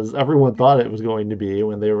as everyone thought it was going to be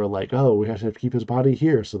when they were like, oh, we have to keep his body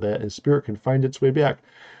here so that his spirit can find its way back.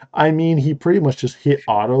 I mean, he pretty much just hit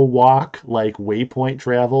auto walk, like waypoint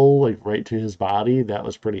travel, like right to his body. That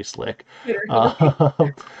was pretty slick. literally.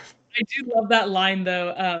 Um, I do love that line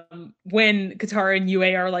though, when Katara and Yue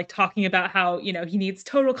are like talking about how, he needs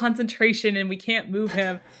total concentration and we can't move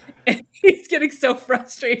him. And he's getting so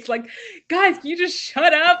frustrated. Like, guys, can you just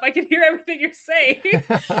shut up? I can hear everything you're saying. Like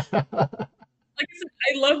I said,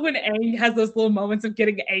 I love when Aang has those little moments of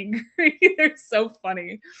getting angry. They're so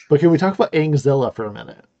funny. but can we talk about Aangzilla for a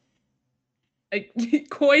minute? Like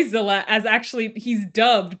Koizilla, as actually he's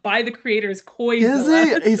dubbed by the creators Is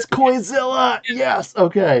Koizilla. he? He's Koizilla. Yes.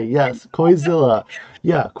 Okay. Yes. Koizilla.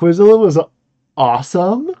 Yeah. Koizilla was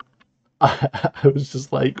awesome. I was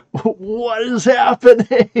just like, what is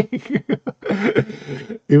happening?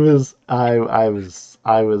 It was I was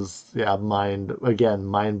yeah,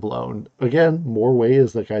 mind blown. Again, more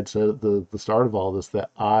ways, like I'd said at the start of all this,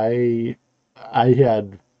 that I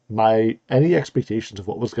had my any expectations of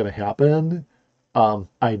what was gonna happen.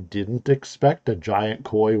 I didn't expect a giant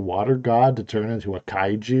koi water god to turn into a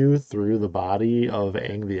kaiju through the body of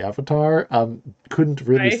Aang the Avatar. Couldn't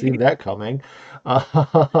really see Right? that coming.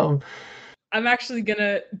 Um, I'm actually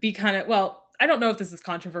gonna be kind of well, I don't know if this is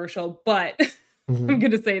controversial, but I'm mhm.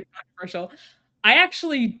 gonna say it's controversial. I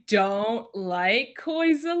actually don't like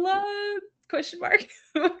Koizilla question mark.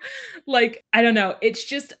 Like, I don't know. It's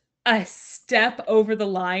just a step over the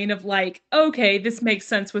line of like, okay, this makes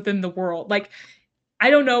sense within the world. Like I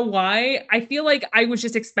don't know why. I feel like I was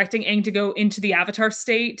just expecting Aang to go into the Avatar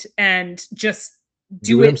state and just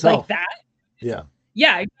Do do it it like himself. that. Yeah.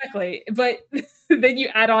 Yeah, exactly. But then you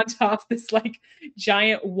add on top this like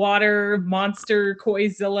giant water monster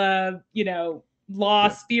Koizilla, law Yeah.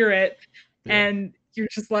 spirit, Yeah. and you're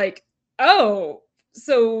just like, oh,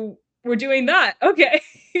 so we're doing that. Okay.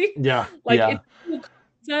 Yeah. Like Yeah. it's a cool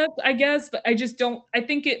concept, I guess, but I just don't I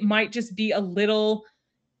think it might just be a little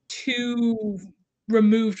too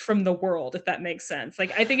removed from the world, if that makes sense.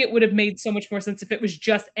 Like, I think it would have made so much more sense if it was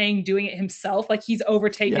just Aang doing it himself. Like, he's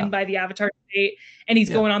overtaken Yeah. by the Avatar state and he's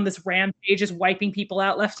Yeah. going on this rampage, just wiping people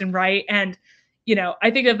out left and right. And,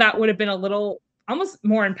 I think that would have been a little almost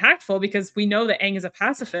more impactful because we know that Aang is a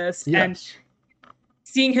pacifist and Yes.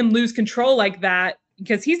 seeing him lose control like that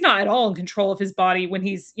because he's not at all in control of his body when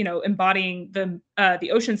he's embodying the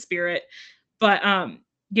ocean spirit but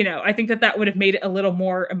I think that would have made it a little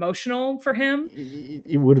more emotional for him.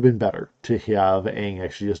 It would have been better to have Aang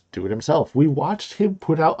actually just do it himself. We watched him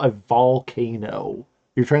put out a volcano.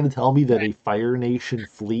 You're trying to tell me that a Fire Nation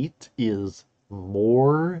fleet is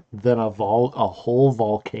more than a whole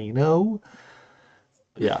volcano?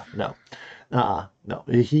 Yeah, no. No.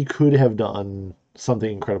 He could have done something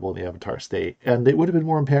incredible in the Avatar state, and it would have been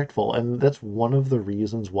more impactful. And that's one of the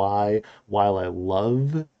reasons why, while I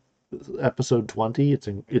love episode 20,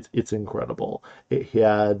 it's incredible.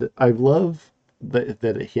 I love that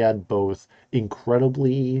it had both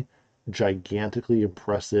incredibly gigantically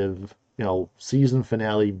impressive, season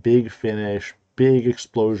finale, big finish, big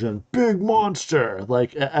explosion, big monster,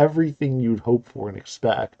 like everything you'd hope for and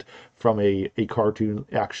expect from a cartoon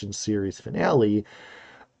action series finale.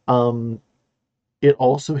 Um, it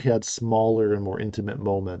also had smaller and more intimate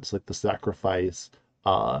moments, like the sacrifice,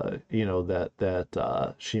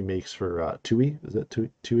 that she makes for Tui. Is that Tui?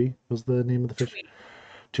 Tui was the name of the fish. Tweet.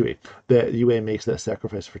 Tui. That Yue makes that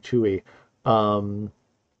sacrifice for Tui, and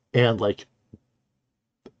like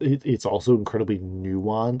it's also incredibly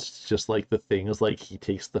nuanced. Just like the things like he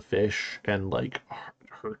takes the fish and like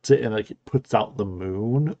hurts it and like it puts out the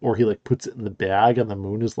moon, or he like puts it in the bag and the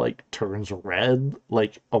moon is like turns red,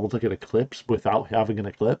 like almost like an eclipse without having an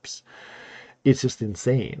eclipse. It's just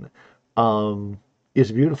insane. Um,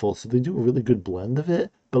 it's beautiful. So they do a really good blend of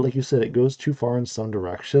it. But like you said, it goes too far in some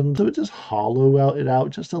direction. So it just hollow out it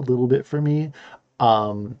out just a little bit for me.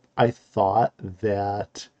 I thought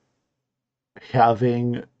that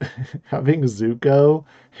having having Zuko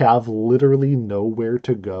have literally nowhere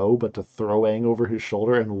to go but to throw Aang over his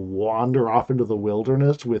shoulder and wander off into the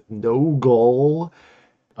wilderness with no goal.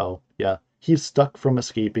 Oh, yeah. He's stuck from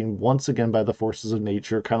escaping once again by the forces of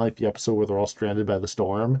nature, kind of like the episode where they're all stranded by the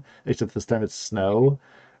storm, except this time it's snow.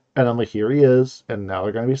 And I'm like, here he is, and now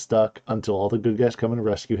they're going to be stuck until all the good guys come and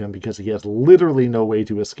rescue him because he has literally no way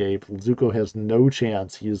to escape. Zuko has no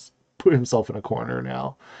chance. He's put himself in a corner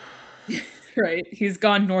now. Right. He's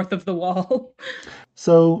gone north of the wall.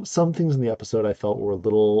 So some things in the episode I felt were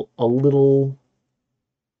a little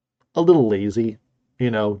lazy.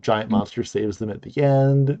 Giant monster saves them at the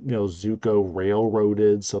end. Zuko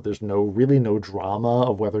railroaded, so there's no drama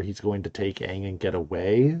of whether he's going to take Aang and get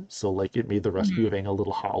away. So like it made the rescue of Aang a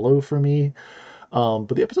little hollow for me. But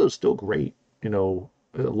the episode is still great. A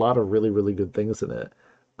lot of really, really good things in it.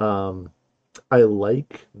 Um, I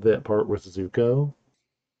like that part with Zuko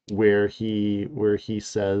where he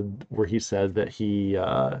said that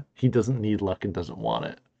he doesn't need luck and doesn't want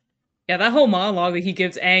it. Yeah, that whole monologue that he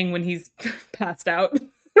gives Aang when he's passed out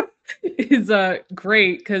is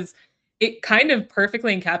great because it kind of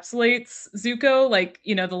perfectly encapsulates Zuko. Like,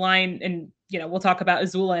 the line, and we'll talk about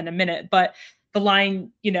Azula in a minute, but the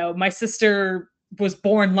line, my sister was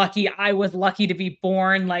born lucky. I was lucky to be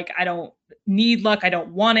born. Like, I don't need luck. I don't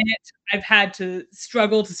want it. I've had to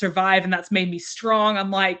struggle to survive, and that's made me strong.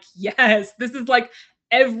 I'm like, yes, this is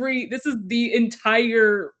the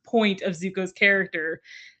entire point of Zuko's character.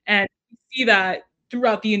 And you see that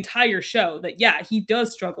throughout the entire show that yeah, he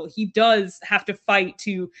does struggle. He does have to fight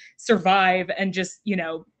to survive and just,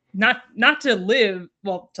 not to live,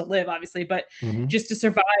 well, to live obviously, but Hmm. just to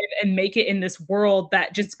survive and make it in this world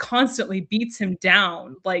that just constantly beats him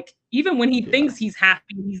down. Like even when he Yeah. thinks he's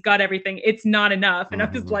happy, he's got everything, it's not enough. And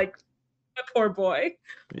I'm just Hmm. like, my poor boy.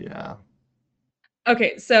 Yeah.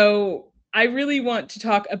 Okay, so I really want to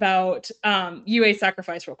talk about UA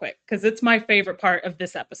sacrifice real quick because it's my favorite part of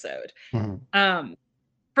this episode. Hmm. Um,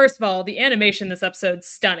 First of all, the animation this episode's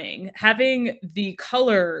stunning. Having the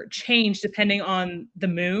color change depending on the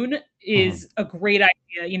moon Hmm. is a great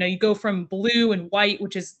idea. You go from blue and white,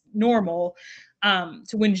 which is normal, to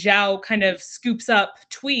when Zhao kind of scoops up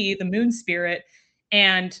Tui, the moon spirit,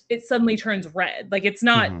 and it suddenly turns red. Like it's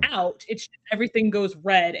not Hmm. out, it's just, everything goes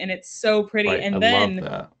red and it's so pretty. Right. I And love then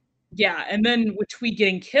that. yeah, and then with Tweed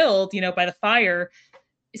getting killed, by the fire,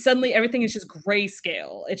 suddenly everything is just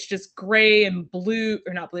grayscale. It's just gray and blue,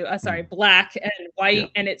 or not blue, sorry, Mm. black and Yeah.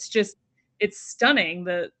 white, and it's stunning.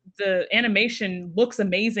 The animation looks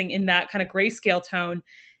amazing in that kind of grayscale tone.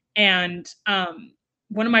 And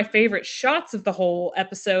one of my favorite shots of the whole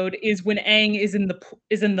episode is when Aang is in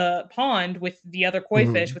the pond with the other koi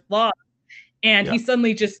fish Hmm. with Law, and Yeah. he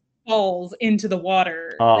suddenly just falls into the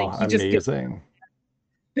water. Oh, Like he just gets, amazing.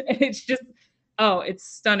 it's just, oh, it's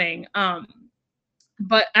stunning.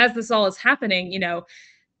 But as this all is happening,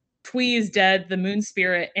 Twee is dead, the moon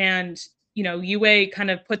spirit, and Yue kind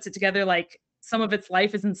of puts it together like some of its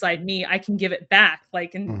life is inside me. I can give it back,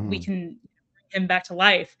 like, and we Hmm. can bring him back to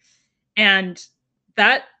life. And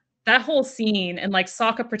that that whole scene, and like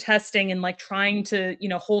Sokka protesting and like trying to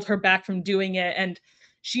hold her back from doing it, and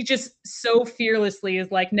she just so fearlessly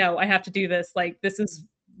is like, no, I have to do this. Like this is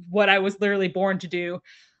what I was literally born to do.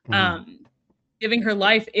 Hmm. Um, Giving her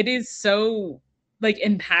life, it is so like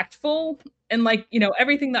impactful. And like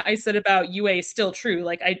everything that I said about UA is still true.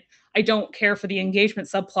 Like I don't care for the engagement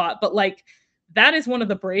subplot, but like that is one of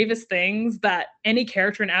the bravest things that any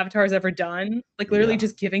character in Avatar has ever done. Like literally Yeah.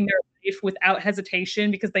 just giving their life without hesitation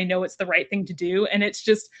because they know it's the right thing to do. And it's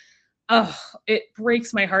just, oh, it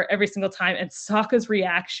breaks my heart every single time. And Sokka's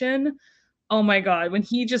reaction, oh my god, when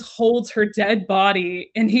he just holds her dead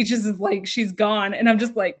body and he just is like, she's gone, and I'm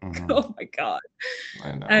just like, Hmm. oh my god.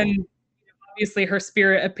 I know. And obviously her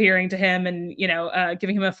spirit appearing to him and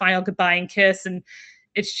giving him a final goodbye and kiss, and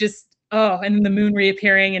it's just, oh, and then the moon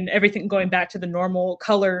reappearing and everything going back to the normal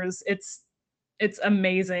colors. It's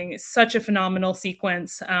amazing. It's such a phenomenal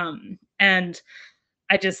sequence. And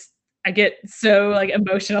I get so like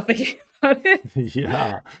emotional thinking about it.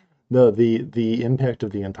 Yeah. No, the impact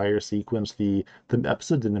of the entire sequence, the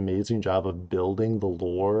episode did an amazing job of building the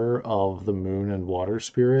lore of the moon and water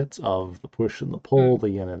spirits, of the push and the pull, Mm, the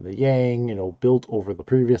yin and the yang, built over the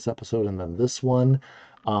previous episode and then this one.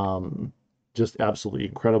 Um, just absolutely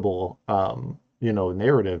incredible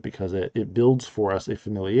narrative because it builds for us a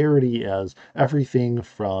familiarity as everything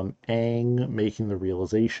from Aang making the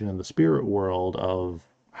realization in the spirit world of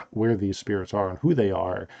where these spirits are and who they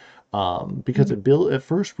are, because mhm, it built at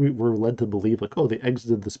first we were led to believe like, oh, they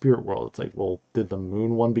exited the spirit world. It's like, well, did the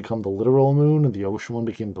moon one become the literal moon and the ocean one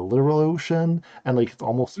became the literal ocean? And like it's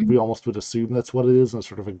almost mhm. we almost would assume that's what it is in a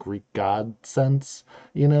sort of a Greek god sense,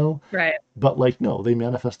 you know? Right. But like no, they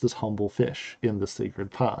manifest as humble fish in the sacred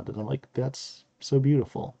pond. And I'm like, that's so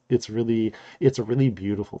beautiful. It's a really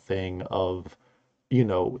beautiful thing of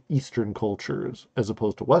Eastern cultures as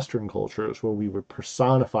opposed to Western cultures where we would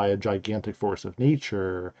personify a gigantic force of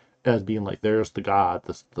nature as being like, there's the god,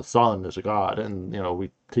 the sun is a god, and we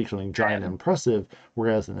take something giant and Right. impressive.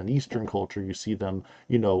 Whereas in an Eastern culture, you see them,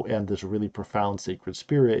 and this really profound sacred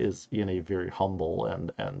spirit is in a very humble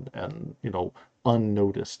and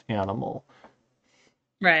unnoticed animal.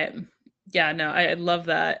 Right. Yeah, no, I love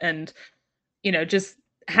that. And just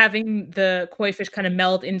having the koi fish kind of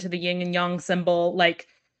meld into the yin and yang symbol, like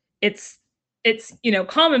it's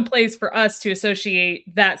commonplace for us to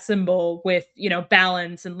associate that symbol with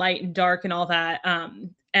balance and light and dark and all that.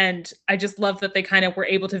 And I just love that they kind of were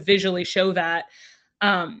able to visually show that.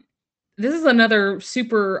 um this is another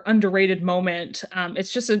super underrated moment.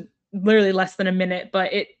 It's just a literally less than a minute,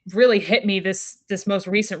 but it really hit me this most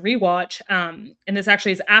recent rewatch. And this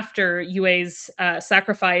actually is after Yue's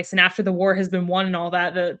sacrifice and after the war has been won and all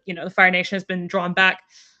that. The Fire Nation has been drawn back.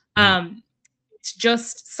 Mhm. Um, it's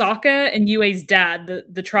just Sokka and Yue's dad,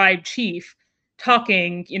 the tribe chief,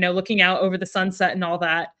 talking. Looking out over the sunset and all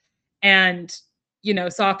that. And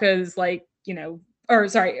Sokka's like, or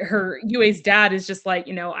sorry, her Yue's dad is just like,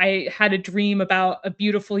 I had a dream about a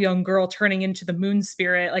beautiful young girl turning into the moon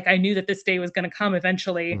spirit. Like I knew that this day was going to come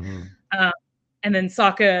eventually. Mhm. Um, and then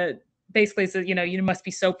Sokka basically says, you must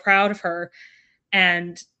be so proud of her.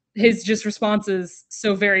 And his just response is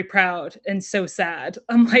so very proud and so sad.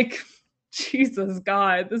 I'm like, Jesus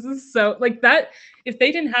God, this is so like that. If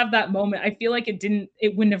they didn't have that moment, I feel like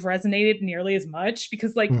it wouldn't have resonated nearly as much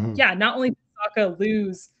because, like, Mhm. yeah, not only did Sokka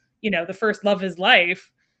lose, the first love of his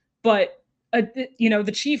life, but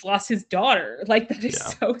the chief lost his daughter. Like that is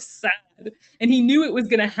Yeah. so sad, and he knew it was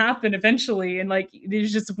going to happen eventually, and like it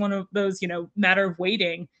was just one of those, matter of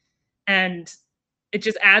waiting, and it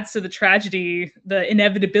just adds to the tragedy, the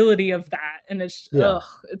inevitability of that, and Yeah.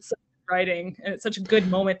 it's such good writing, and it's such a good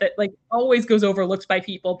moment that like always goes overlooked by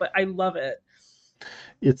people, but I love it.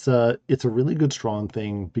 It's a really good strong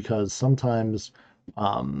thing because sometimes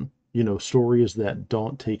stories that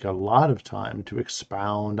don't take a lot of time to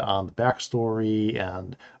expound on the backstory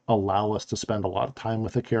and allow us to spend a lot of time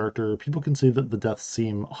with a character, people can say that the deaths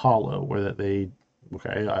seem hollow, or that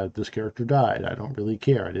okay, this character died. I don't really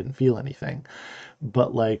care. I didn't feel anything.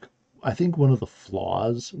 But like, I think one of the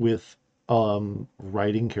flaws with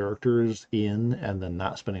writing characters in and then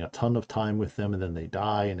not spending a ton of time with them and then they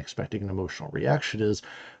die and expecting an emotional reaction is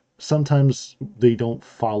sometimes they don't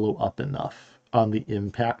follow up enough on the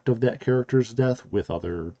impact of that character's death with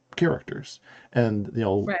other characters. And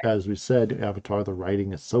Right. as we said, Avatar, the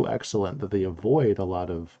writing is so excellent that they avoid a lot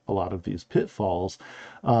of these pitfalls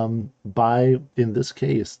by, in this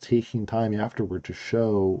case, taking time afterward to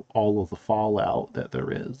show all of the fallout that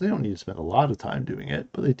there is. They don't need to spend a lot of time doing it,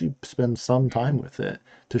 but they do spend some time with it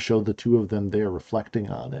to show the two of them there reflecting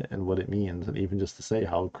on it and what it means, and even just to say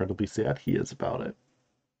how incredibly sad he is about it.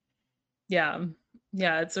 Yeah.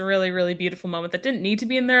 Yeah, it's a really, really beautiful moment that didn't need to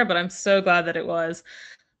be in there, but I'm so glad that it was.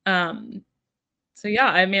 Um, so yeah,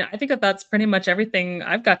 I mean, I think that that's pretty much everything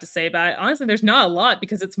I've got to say about it. Honestly, there's not a lot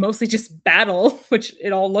because it's mostly just battle, which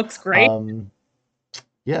it all looks great. Um,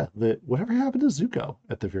 yeah, whatever happened to Zuko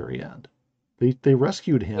at the very end? They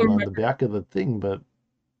rescued him on the back of the thing, but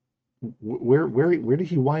where did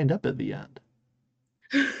he wind up at the end?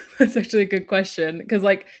 That's actually a good question because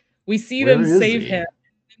like we see Where them is save he? him.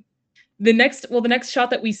 The next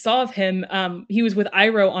shot that we saw of him, he was with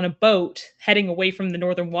Iroh on a boat heading away from the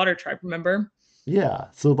Northern Water Tribe, remember? Yeah,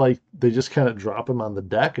 so like they just kind of drop him on the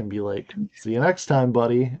deck and be like, "See you next time,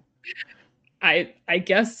 buddy." I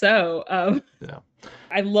guess so. Yeah.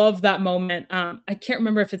 I love that moment. I can't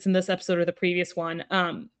remember if it's in this episode or the previous one.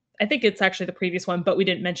 I think it's actually the previous one, but we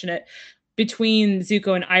didn't mention it. Between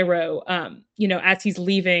Zuko and Iroh, as he's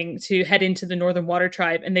leaving to head into the Northern Water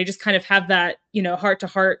Tribe, and they just kind of have that, heart to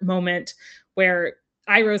heart moment where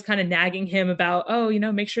Iroh's kind of nagging him about, oh,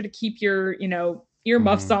 make sure to keep your,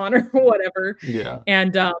 earmuffs Hmm. on or whatever. Yeah.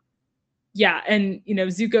 And yeah, and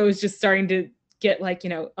Zuko is just starting to get like,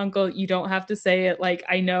 Uncle, you don't have to say it. Like,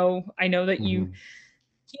 I know that Hmm.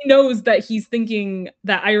 he knows that he's thinking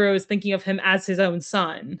that Iroh is thinking of him as his own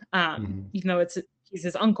son, Hmm. even though he's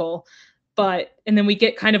his uncle. But and then we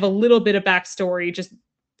get kind of a little bit of backstory, just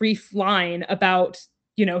brief line about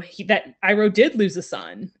that Iroh did lose a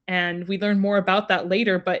son, and we learn more about that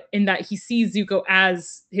later. But in that he sees Zuko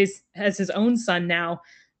as his own son now,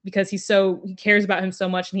 because he cares about him so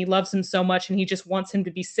much and he loves him so much and he just wants him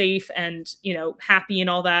to be safe and happy and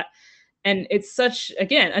all that. And it's such,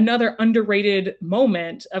 again, another underrated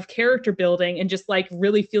moment of character building and just like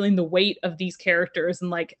really feeling the weight of these characters and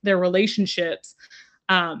like their relationships,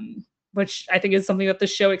 um which I think is something that the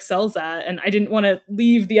show excels at. And I didn't want to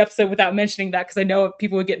leave the episode without mentioning that because I know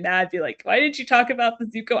people would get mad, be like, why did you talk about the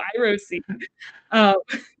Zuko Iroh scene? uh,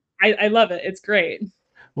 I love it, it's great.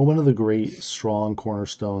 Well, one of the great strong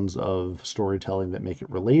cornerstones of storytelling that make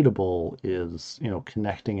it relatable is,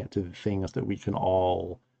 connecting it to the things that we can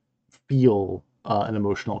all feel an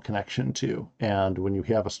emotional connection to. And when you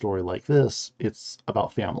have a story like this, it's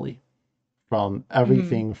about family. From Mhm.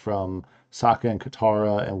 everything from Sokka and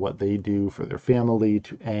Katara and what they do for their family,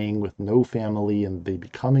 to Aang with no family and they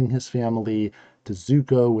becoming his family, to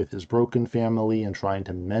Zuko with his broken family and trying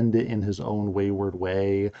to mend it in his own wayward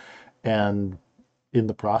way. And in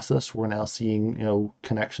the process, we're now seeing,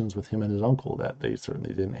 connections with him and his uncle that they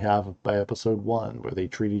certainly didn't have by episode one, where they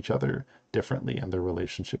treat each other differently and their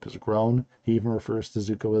relationship has grown. He even refers to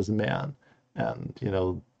Zuko as a man. And,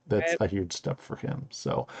 that's Right. a huge step for him.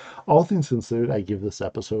 So, all things considered, I give this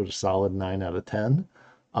episode a solid 9 out of 10.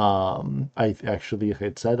 I actually, like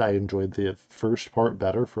I said, I enjoyed the first part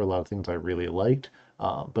better for a lot of things I really liked.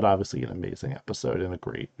 But obviously, an amazing episode and a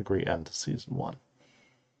great end to season one.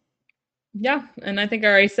 Yeah, and I think I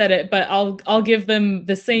already said it, but I'll give them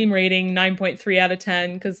the same rating, 9.3 out of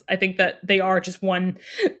 10, because I think that they are just one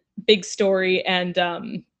big story, and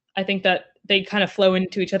I think that they kind of flow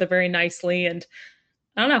into each other very nicely. And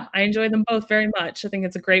I don't know, I enjoy them both very much. I think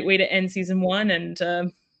it's a great way to end season one,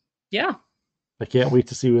 and yeah. I can't wait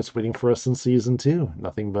to see what's waiting for us in season two.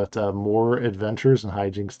 Nothing but more adventures and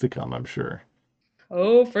hijinks to come, I'm sure.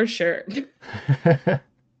 Oh, for sure.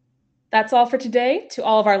 That's all for today. To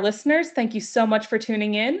all of our listeners, thank you so much for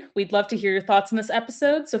tuning in. We'd love to hear your thoughts on this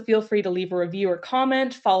episode, so feel free to leave a review or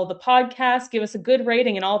comment, follow the podcast, give us a good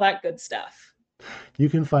rating, and all that good stuff. You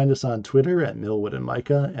can find us on Twitter at Milwood and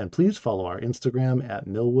Mika, and please follow our Instagram at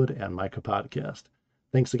Milwood and Mika Podcast.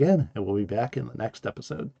 Thanks again, and we'll be back in the next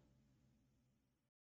episode.